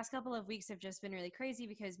these past couple of weeks have just been really crazy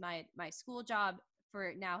because my school job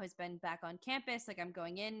for now has been back on campus. Like I'm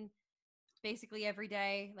going in basically every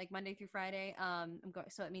day, like Monday through Friday.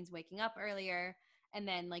 So it means waking up earlier and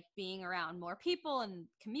then like being around more people and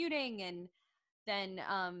commuting. And then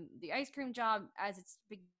the ice cream job, as it's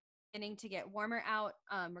beginning to get warmer out,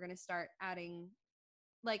 we're going to start adding,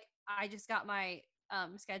 like I just got my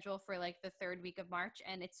schedule for like the 3rd week of March,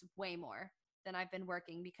 and it's way more than I've been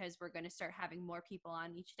working because we're going to start having more people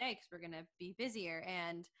on each day because we're going to be busier.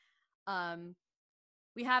 And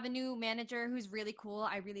we have a new manager who's really cool.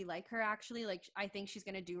 I really like her, actually. Like, I think she's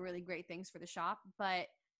going to do really great things for the shop, but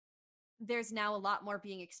there's now a lot more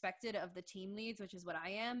being expected of the team leads, which is what I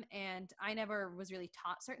am. And I never was really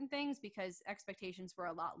taught certain things because expectations were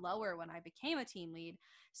a lot lower when I became a team lead.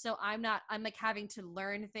 So I'm like having to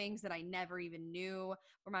learn things that I never even knew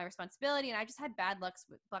were my responsibility. And I just had bad luck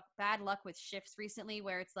with shifts recently,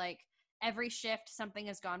 where it's like every shift something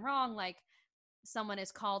has gone wrong. Like, someone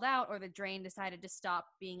is called out, or the drain decided to stop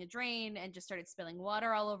being a drain and just started spilling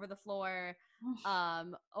water all over the floor.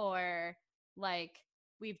 Or like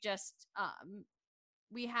we've just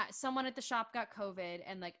we had someone at the shop got COVID,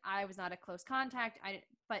 and like I was not a close contact.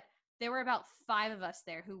 But there were about 5 of us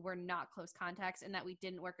there who were not close contacts, and that we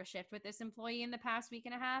didn't work a shift with this employee in the past week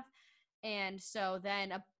and a half. And so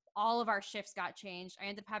then all of our shifts got changed. I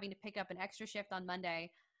ended up having to pick up an extra shift on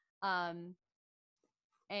Monday. And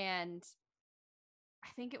I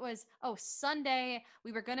think it was, Sunday,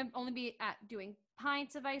 we were going to only be doing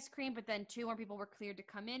pints of ice cream, but then 2 more people were cleared to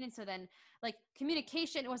come in. And so then like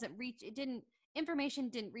communication information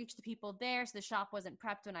didn't reach the people there. So the shop wasn't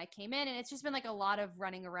prepped when I came in. And it's just been like a lot of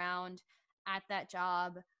running around at that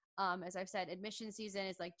job. As I've said, admission season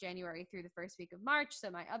is like January through the first week of March.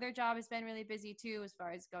 So my other job has been really busy too, as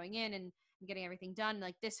far as going in and getting everything done.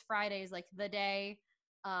 Like this Friday is like the day.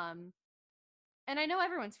 And I know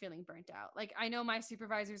everyone's feeling burnt out. Like I know my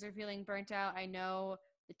supervisors are feeling burnt out. I know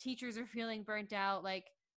the teachers are feeling burnt out. Like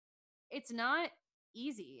it's not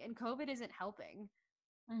easy, and COVID isn't helping.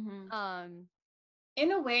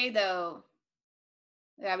 In a way though,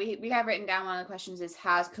 yeah, we have written down one of the questions is,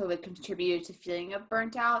 has COVID contributed to feeling of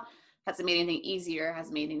burnt out? Has it made anything easier? Has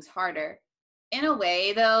it made things harder? In a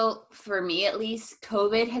way though, for me at least,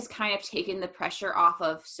 COVID has kind of taken the pressure off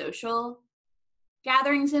of social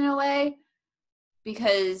gatherings in a way,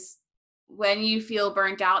 because when you feel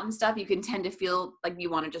burnt out and stuff, you can tend to feel like you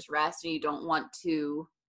want to just rest and you don't want to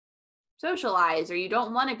socialize, or you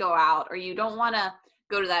don't want to go out, or you don't want to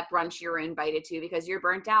go to that brunch you're invited to because you're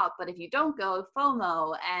burnt out. But if you don't go,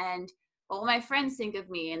 FOMO, and what will my friends think of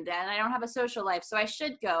me? And then I don't have a social life, so I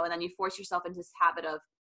should go. And then you force yourself into this habit of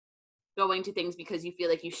going to things because you feel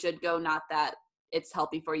like you should go, not that it's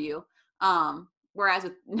healthy for you. Whereas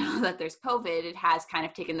now that there's COVID, it has kind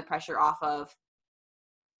of taken the pressure off of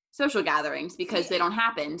social gatherings because they don't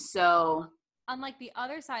happen. So unlike the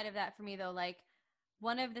other side of that for me though, like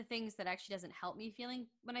one of the things that actually doesn't help me feeling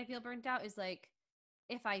when I feel burnt out is like,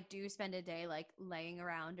 if I do spend a day like laying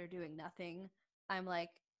around or doing nothing, I'm like,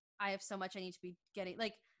 I have so much I need to be getting,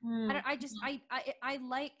 like, I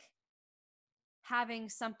like having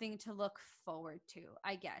something to look forward to,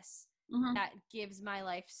 I guess, that gives my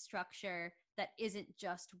life structure that isn't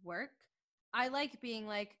just work. I like being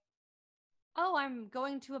like, oh, I'm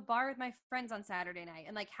going to a bar with my friends on Saturday night,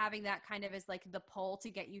 and like having that kind of as like the pull to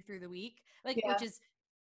get you through the week, like, which is,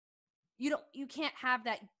 you can't have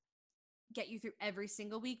that get you through every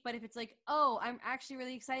single week. But if it's like, oh, I'm actually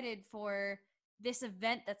really excited for this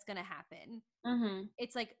event that's going to happen,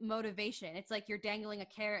 it's like motivation. It's like you're dangling a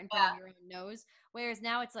carrot in front of your own nose. Whereas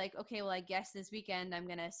now it's like, okay, well, I guess this weekend I'm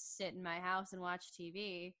going to sit in my house and watch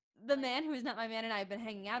TV. The man who is not my man and I have been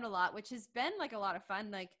hanging out a lot, which has been like a lot of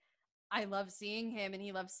fun. Like I love seeing him and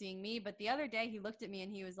he loves seeing me. But the other day he looked at me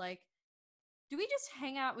and he was like, do we just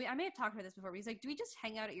hang out? I may have talked about this before, but he's like, do we just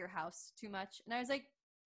hang out at your house too much? And I was like,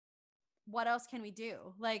 what else can we do?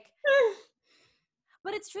 Like,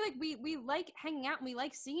 but it's true. Like we like hanging out and we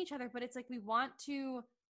like seeing each other, but it's like, we want to,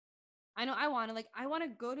 I want to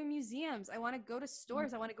go to museums. I want to go to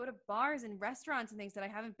stores. I want to go to bars and restaurants and things that I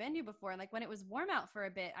haven't been to before. And like when it was warm out for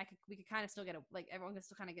a bit, we could kind of still everyone could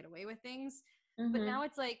still kind of get away with things. But now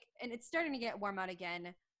it's like, and it's starting to get warm out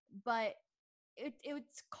again, but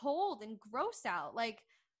it's cold and gross out. Like,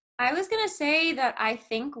 I was going to say that I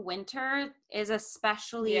think winter is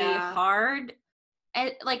especially hard.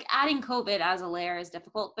 Like adding COVID as a layer is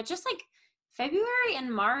difficult, but just like February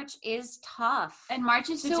and March is tough. And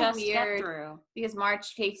March is so weird because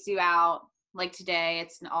March takes you out. Like today,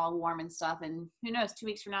 it's all warm and stuff, and who knows, 2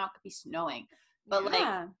 weeks from now it could be snowing. But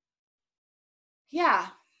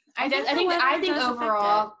I think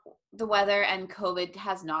overall the weather and COVID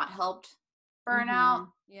has not helped burnout.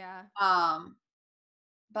 Yeah.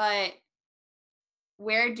 But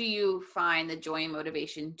where do you find the joy and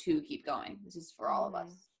motivation to keep going? This is for all of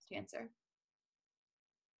us to answer.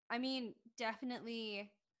 I mean, definitely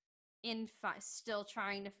still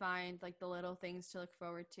trying to find like the little things to look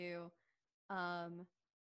forward to.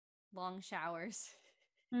 Long showers.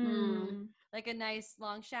 Like a nice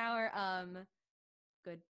long shower.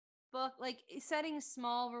 Good book. Like setting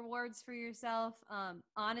small rewards for yourself.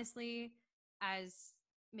 Honestly, as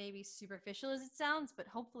maybe superficial as it sounds, but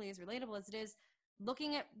hopefully as relatable as it is,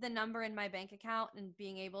 looking at the number in my bank account and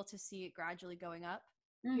being able to see it gradually going up.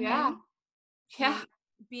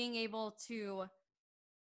 Being able to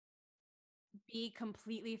be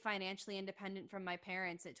completely financially independent from my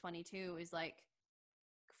parents at 22 is like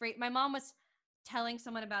great. My mom was telling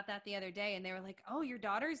someone about that the other day and they were like, oh, your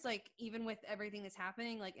daughter's like, even with everything that's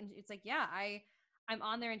happening, like, and it's like, yeah, I'm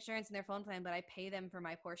on their insurance and their phone plan, but I pay them for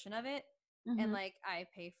my portion of it. And like I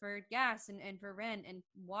pay for gas and for rent and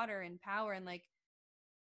water and power, and like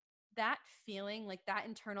that feeling, like that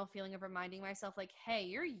internal feeling of reminding myself like, hey,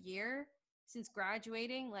 your year since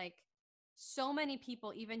graduating, like so many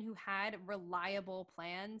people, even who had reliable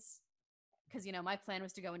plans, because my plan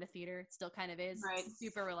was to go into theater, it still kind of is. Right. It's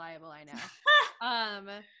super reliable, I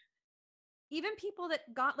know. Even people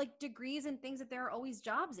that got like degrees and things that there are always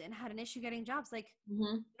jobs in had an issue getting jobs. Like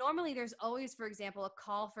normally there's always, for example, a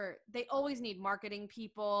call for, they always need marketing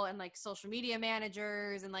people and like social media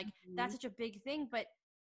managers, and like that's such a big thing. But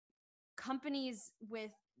companies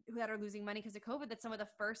that are losing money because of COVID, that's some of the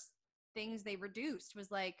first things they reduced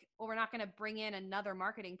was like, well, we're not going to bring in another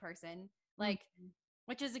marketing person, like,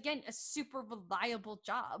 which is again a super reliable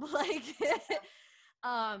job. Like,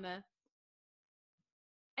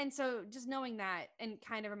 and so just knowing that and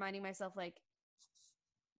kind of reminding myself, like,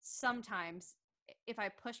 sometimes if I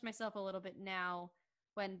push myself a little bit now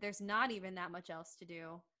when there's not even that much else to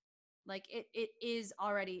do, like it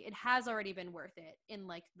has already been worth it in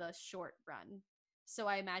like the short run. So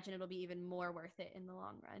I imagine it'll be even more worth it in the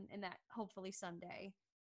long run, and that hopefully someday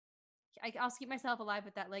I'll keep myself alive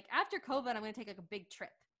with that. Like after COVID, I'm going to take like a big trip.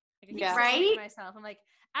 Like, I keep saying to myself, I'm like,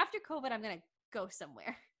 after COVID, I'm going to go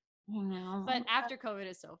somewhere. No. But after COVID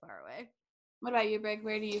is so far away. What about you, Brig?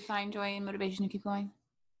 Where do you find joy and motivation to keep going?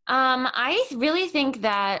 I really think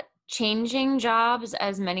that changing jobs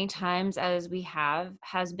as many times as we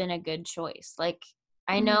has been a good choice. Like,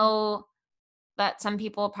 I know that some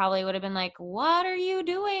people probably would have been like, what are you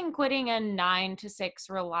doing quitting a 9 to 6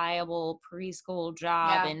 reliable preschool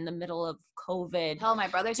job in the middle of COVID? Hell, my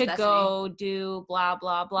brother to go do blah,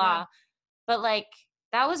 blah, blah. Yeah. But like,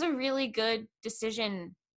 that was a really good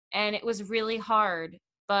decision, and it was really hard,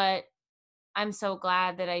 but I'm so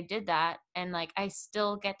glad that I did that. And like, I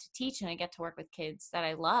still get to teach and I get to work with kids that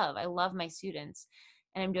I love. I love my students,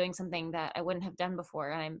 and I'm doing something that I wouldn't have done before.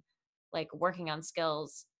 And I'm like working on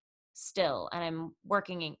skills still, and I'm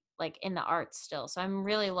working in the arts still. So I'm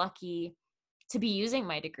really lucky to be using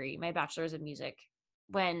my degree, my bachelor's of music,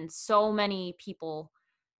 when so many people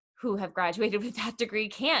who have graduated with that degree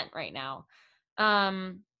can't right now.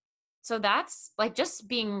 So that's like, just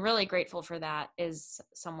being really grateful for that is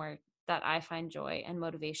somewhere that I find joy and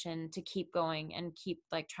motivation to keep going and keep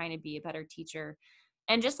like trying to be a better teacher.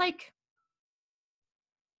 And just like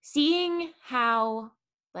seeing how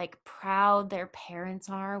like proud their parents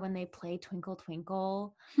are when they play Twinkle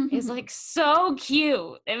Twinkle is like so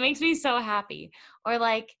cute. It makes me so happy. Or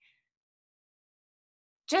like,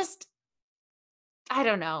 just, I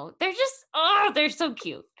don't know. They're just, they're so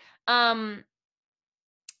cute.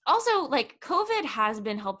 Also, like, COVID has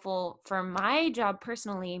been helpful for my job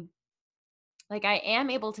personally. Like, I am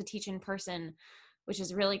able to teach in person, which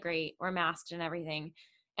is really great. We're masked and everything.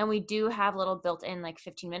 And we do have little built-in like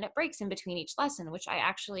 15-minute breaks in between each lesson, which I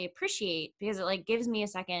actually appreciate because it like gives me a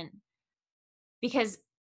second, because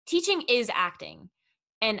teaching is acting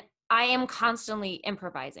and I am constantly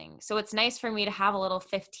improvising. So it's nice for me to have a little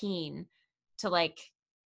 15 to like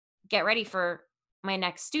get ready for my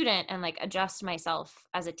next student and like adjust myself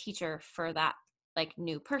as a teacher for that like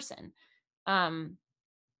new person.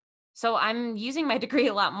 So I'm using my degree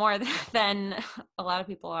a lot more than a lot of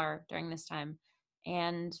people are during this time.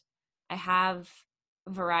 And I have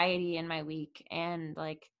variety in my week, and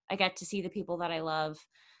like I get to see the people that I love.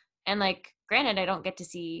 And like, granted, I don't get to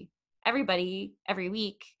see everybody every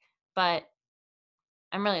week, but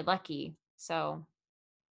I'm really lucky. So,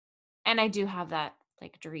 and I do have that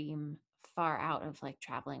like dream far out of like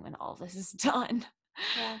traveling when all this is done.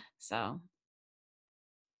 Yeah. So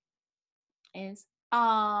is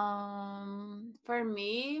for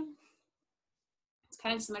me, it's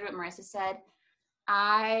kind of similar to what Marissa said.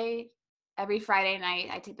 Every Friday night,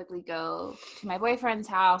 I typically go to my boyfriend's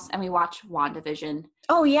house and we watch WandaVision.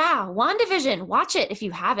 Oh yeah, WandaVision. Watch it if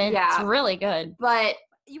you haven't. Yeah. It's really good. But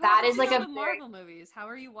that is like a Marvel movies. How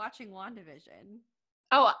are you watching WandaVision?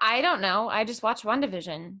 Oh, I don't know. I just watched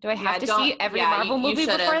WandaVision. Do I have to see every Marvel movie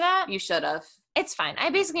before that? You should have. It's fine. I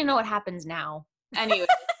basically know what happens now. Anyway,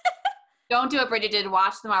 don't do what Bridget did.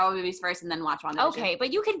 Watch the Marvel movies first and then watch WandaVision. Okay,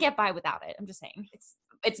 but you can get by without it. I'm just saying.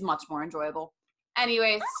 It's much more enjoyable.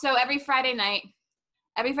 Anyway, so every Friday night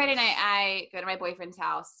I go to my boyfriend's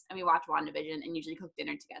house and we watch WandaVision and usually cook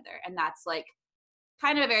dinner together. And that's like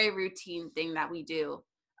kind of a very routine thing that we do.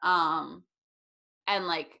 And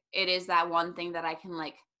like, it is that one thing that I can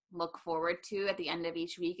like look forward to at the end of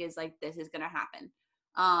each week is like, this is going to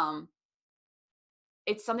happen.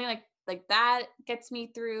 It's something like that gets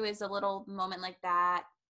me through, is a little moment like that.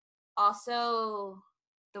 Also,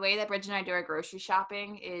 the way that Bridget and I do our grocery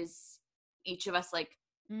shopping is each of us like,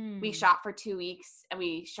 we shop for 2 weeks and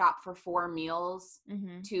we shop for 4 meals,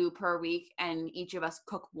 2 per week, and each of us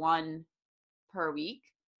cook 1 per week.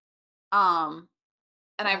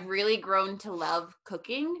 And and I've really grown to love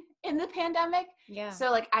cooking in the pandemic. Yeah.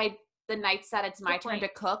 So like the nights that it's my turn to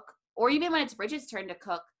cook, or even when it's Bridget's turn to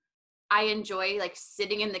cook, I enjoy like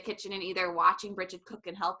sitting in the kitchen and either watching Bridget cook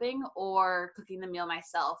and helping, or cooking the meal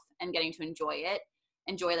myself and getting to enjoy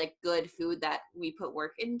like good food that we put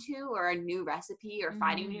work into, or a new recipe, or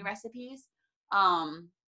finding new recipes.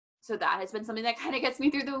 So that has been something that kind of gets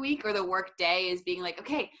me through the week or the work day, is being like,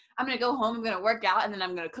 okay, I'm going to go home, I'm going to work out, and then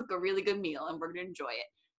I'm going to cook a really good meal and we're going to enjoy it.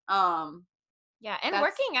 Yeah. And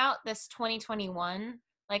working out this 2021,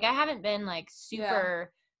 like I haven't been like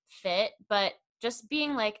super fit, but just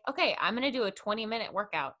being like, okay, I'm going to do a 20-minute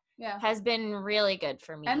workout has been really good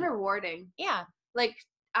for me. And rewarding. Yeah. Like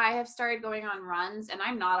I have started going on runs, and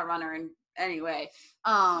I'm not a runner in any way.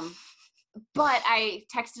 But I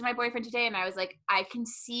texted my boyfriend today and I was like, I can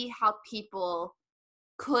see how people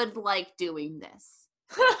could like doing this.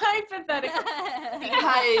 Hypothetically.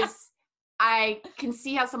 Because I can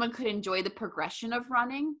see how someone could enjoy the progression of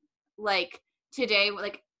running. Like today,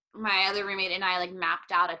 like my other roommate and I like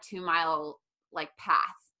mapped out a 2-mile like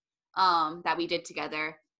path that we did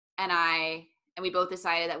together. And we both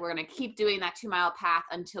decided that we're going to keep doing that 2-mile path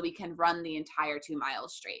until we can run the entire 2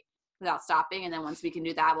 miles straight without stopping. And then once we can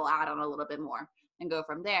do that, we'll add on a little bit more and go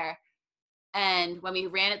from there. And when we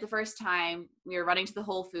ran it the first time, we were running to the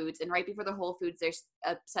Whole Foods, and right before the Whole Foods, there's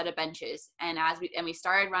a set of benches. And we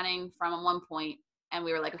started running from one point, and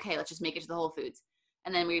we were like, okay, let's just make it to the Whole Foods.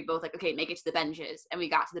 And then we were both like, okay, make it to the benches. And we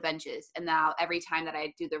got to the benches. And now every time that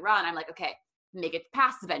I do the run, I'm like, okay, make it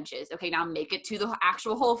past the benches. Okay, now make it to the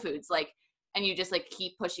actual Whole Foods. Like, and you just like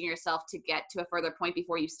keep pushing yourself to get to a further point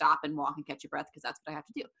before you stop and walk and catch your breath, because that's what I have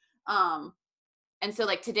to do. And so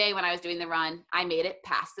like today when I was doing the run, I made it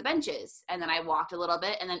past the benches, and then I walked a little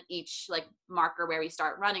bit, and then each like marker where we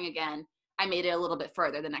start running again, I made it a little bit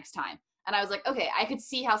further the next time. And I was like, okay, I could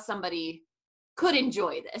see how somebody could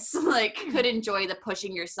enjoy this, like could enjoy the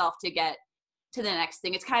pushing yourself to get to the next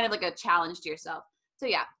thing. It's kind of like a challenge to yourself. So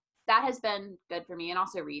yeah, that has been good for me. And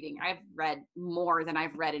also reading. I've read more than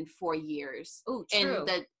I've read in 4 years. Oh, true.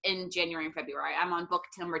 In January and February. I'm on book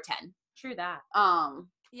number 10. True that.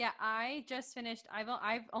 Yeah, I just finished. I've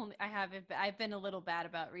been a little bad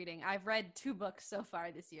about reading. I've read 2 books so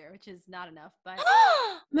far this year, which is not enough. But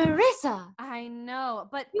Marissa, I know,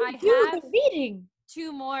 but I have reading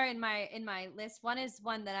 2 more in my list. One is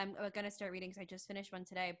one that I'm gonna start reading because I just finished one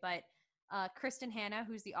today. But Kristen Hanna,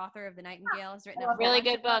 who's the author of The Nightingale, has written a really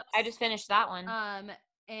good book. I just finished that one.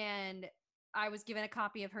 And I was given a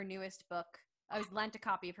copy of her newest book. I was lent a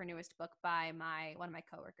copy of her newest book by one of my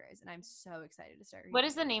coworkers, and I'm so excited to start reading. What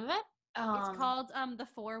is the name of it? It's called The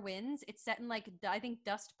Four Winds. It's set in like I think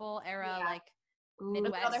Dust Bowl era, like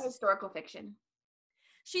Midwest. Another historical fiction.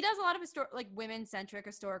 She does a lot of women-centric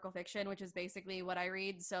historical fiction, which is basically what I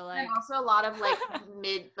read. So like, and also a lot of like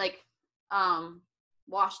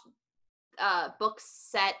books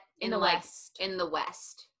set in the West. In the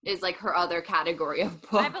West is like her other category of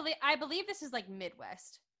book. I believe this is like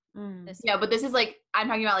Midwest. Yeah, but this is like, I'm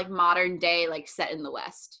talking about like modern day, like set in the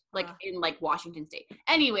West, like in like Washington State.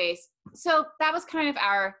 Anyways, so that was kind of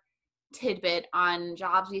our tidbit on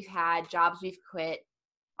jobs we've had, jobs we've quit.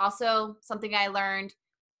 Also, something I learned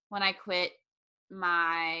when I quit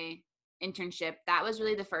my internship, that was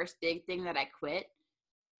really the first big thing that I quit.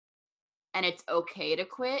 And it's okay to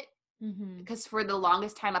quit. Because for the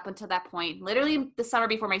longest time up until that point, literally the summer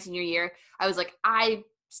before my senior year, I was like, I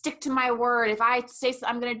stick to my word. If I say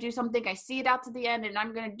I'm going to do something, I see it out to the end, and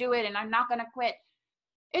I'm going to do it, and I'm not going to quit.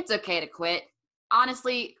 It's okay to quit.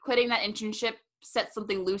 Honestly, quitting that internship set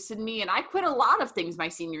something loose in me, and I quit a lot of things my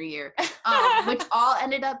senior year, which all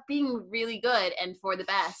ended up being really good and for the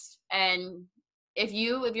best. And if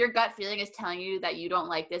your gut feeling is telling you that you don't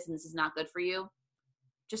like this and this is not good for you,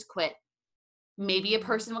 just quit. Maybe a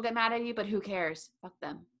person will get mad at you, but who cares? Fuck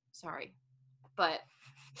them. Sorry. But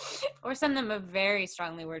or send them a very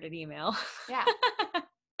strongly worded email. Yeah.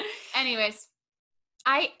 Anyways,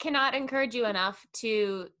 I cannot encourage you enough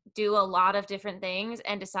to do a lot of different things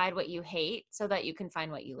and decide what you hate so that you can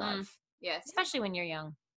find what you love. Yes. Especially when you're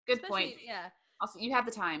young. Good point. Yeah. Also, you have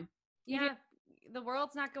the time. Yeah. The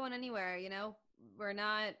world's not going anywhere, you know? We're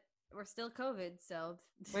still COVID, so.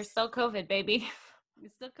 We're still COVID, baby.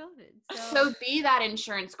 It's still COVID. So be that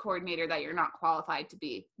insurance coordinator that you're not qualified to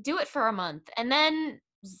be. Do it for a month and then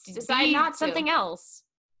decide not to. Something else.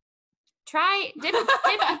 Try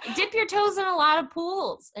dip your toes in a lot of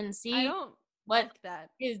pools and see what that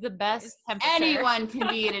is the best temperature. Anyone can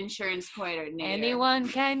be an insurance coordinator. Anyone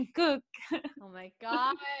can cook. Oh my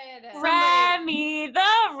god. Remy the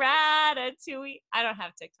Ratatouille. I don't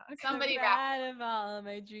have TikTok. Somebody rat of all of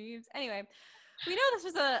my dreams. Anyway, We know this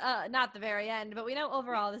was not the very end, but we know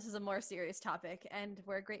overall this is a more serious topic, and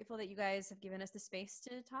we're grateful that you guys have given us the space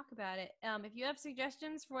to talk about it. If you have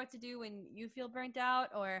suggestions for what to do when you feel burnt out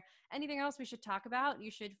or anything else we should talk about, you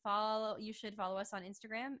should follow us on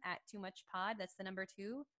Instagram at Too Much Pod. That's the number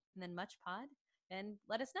 2 and then Much Pod, and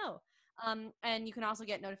let us know. And you can also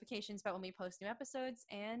get notifications about when we post new episodes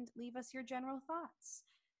and leave us your general thoughts.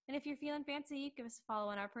 And if you're feeling fancy, give us a follow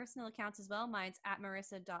on our personal accounts as well. Mine's at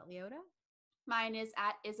marissa.leota. Mine is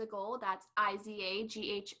at Izagol. That's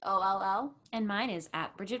IZAGHOLL. And mine is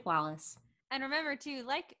at Bridget Wallace. And remember to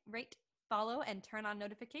like, rate, follow, and turn on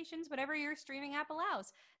notifications, whatever your streaming app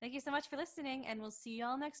allows. Thank you so much for listening, and we'll see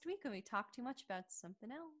y'all next week when we talk too much about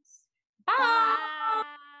something else.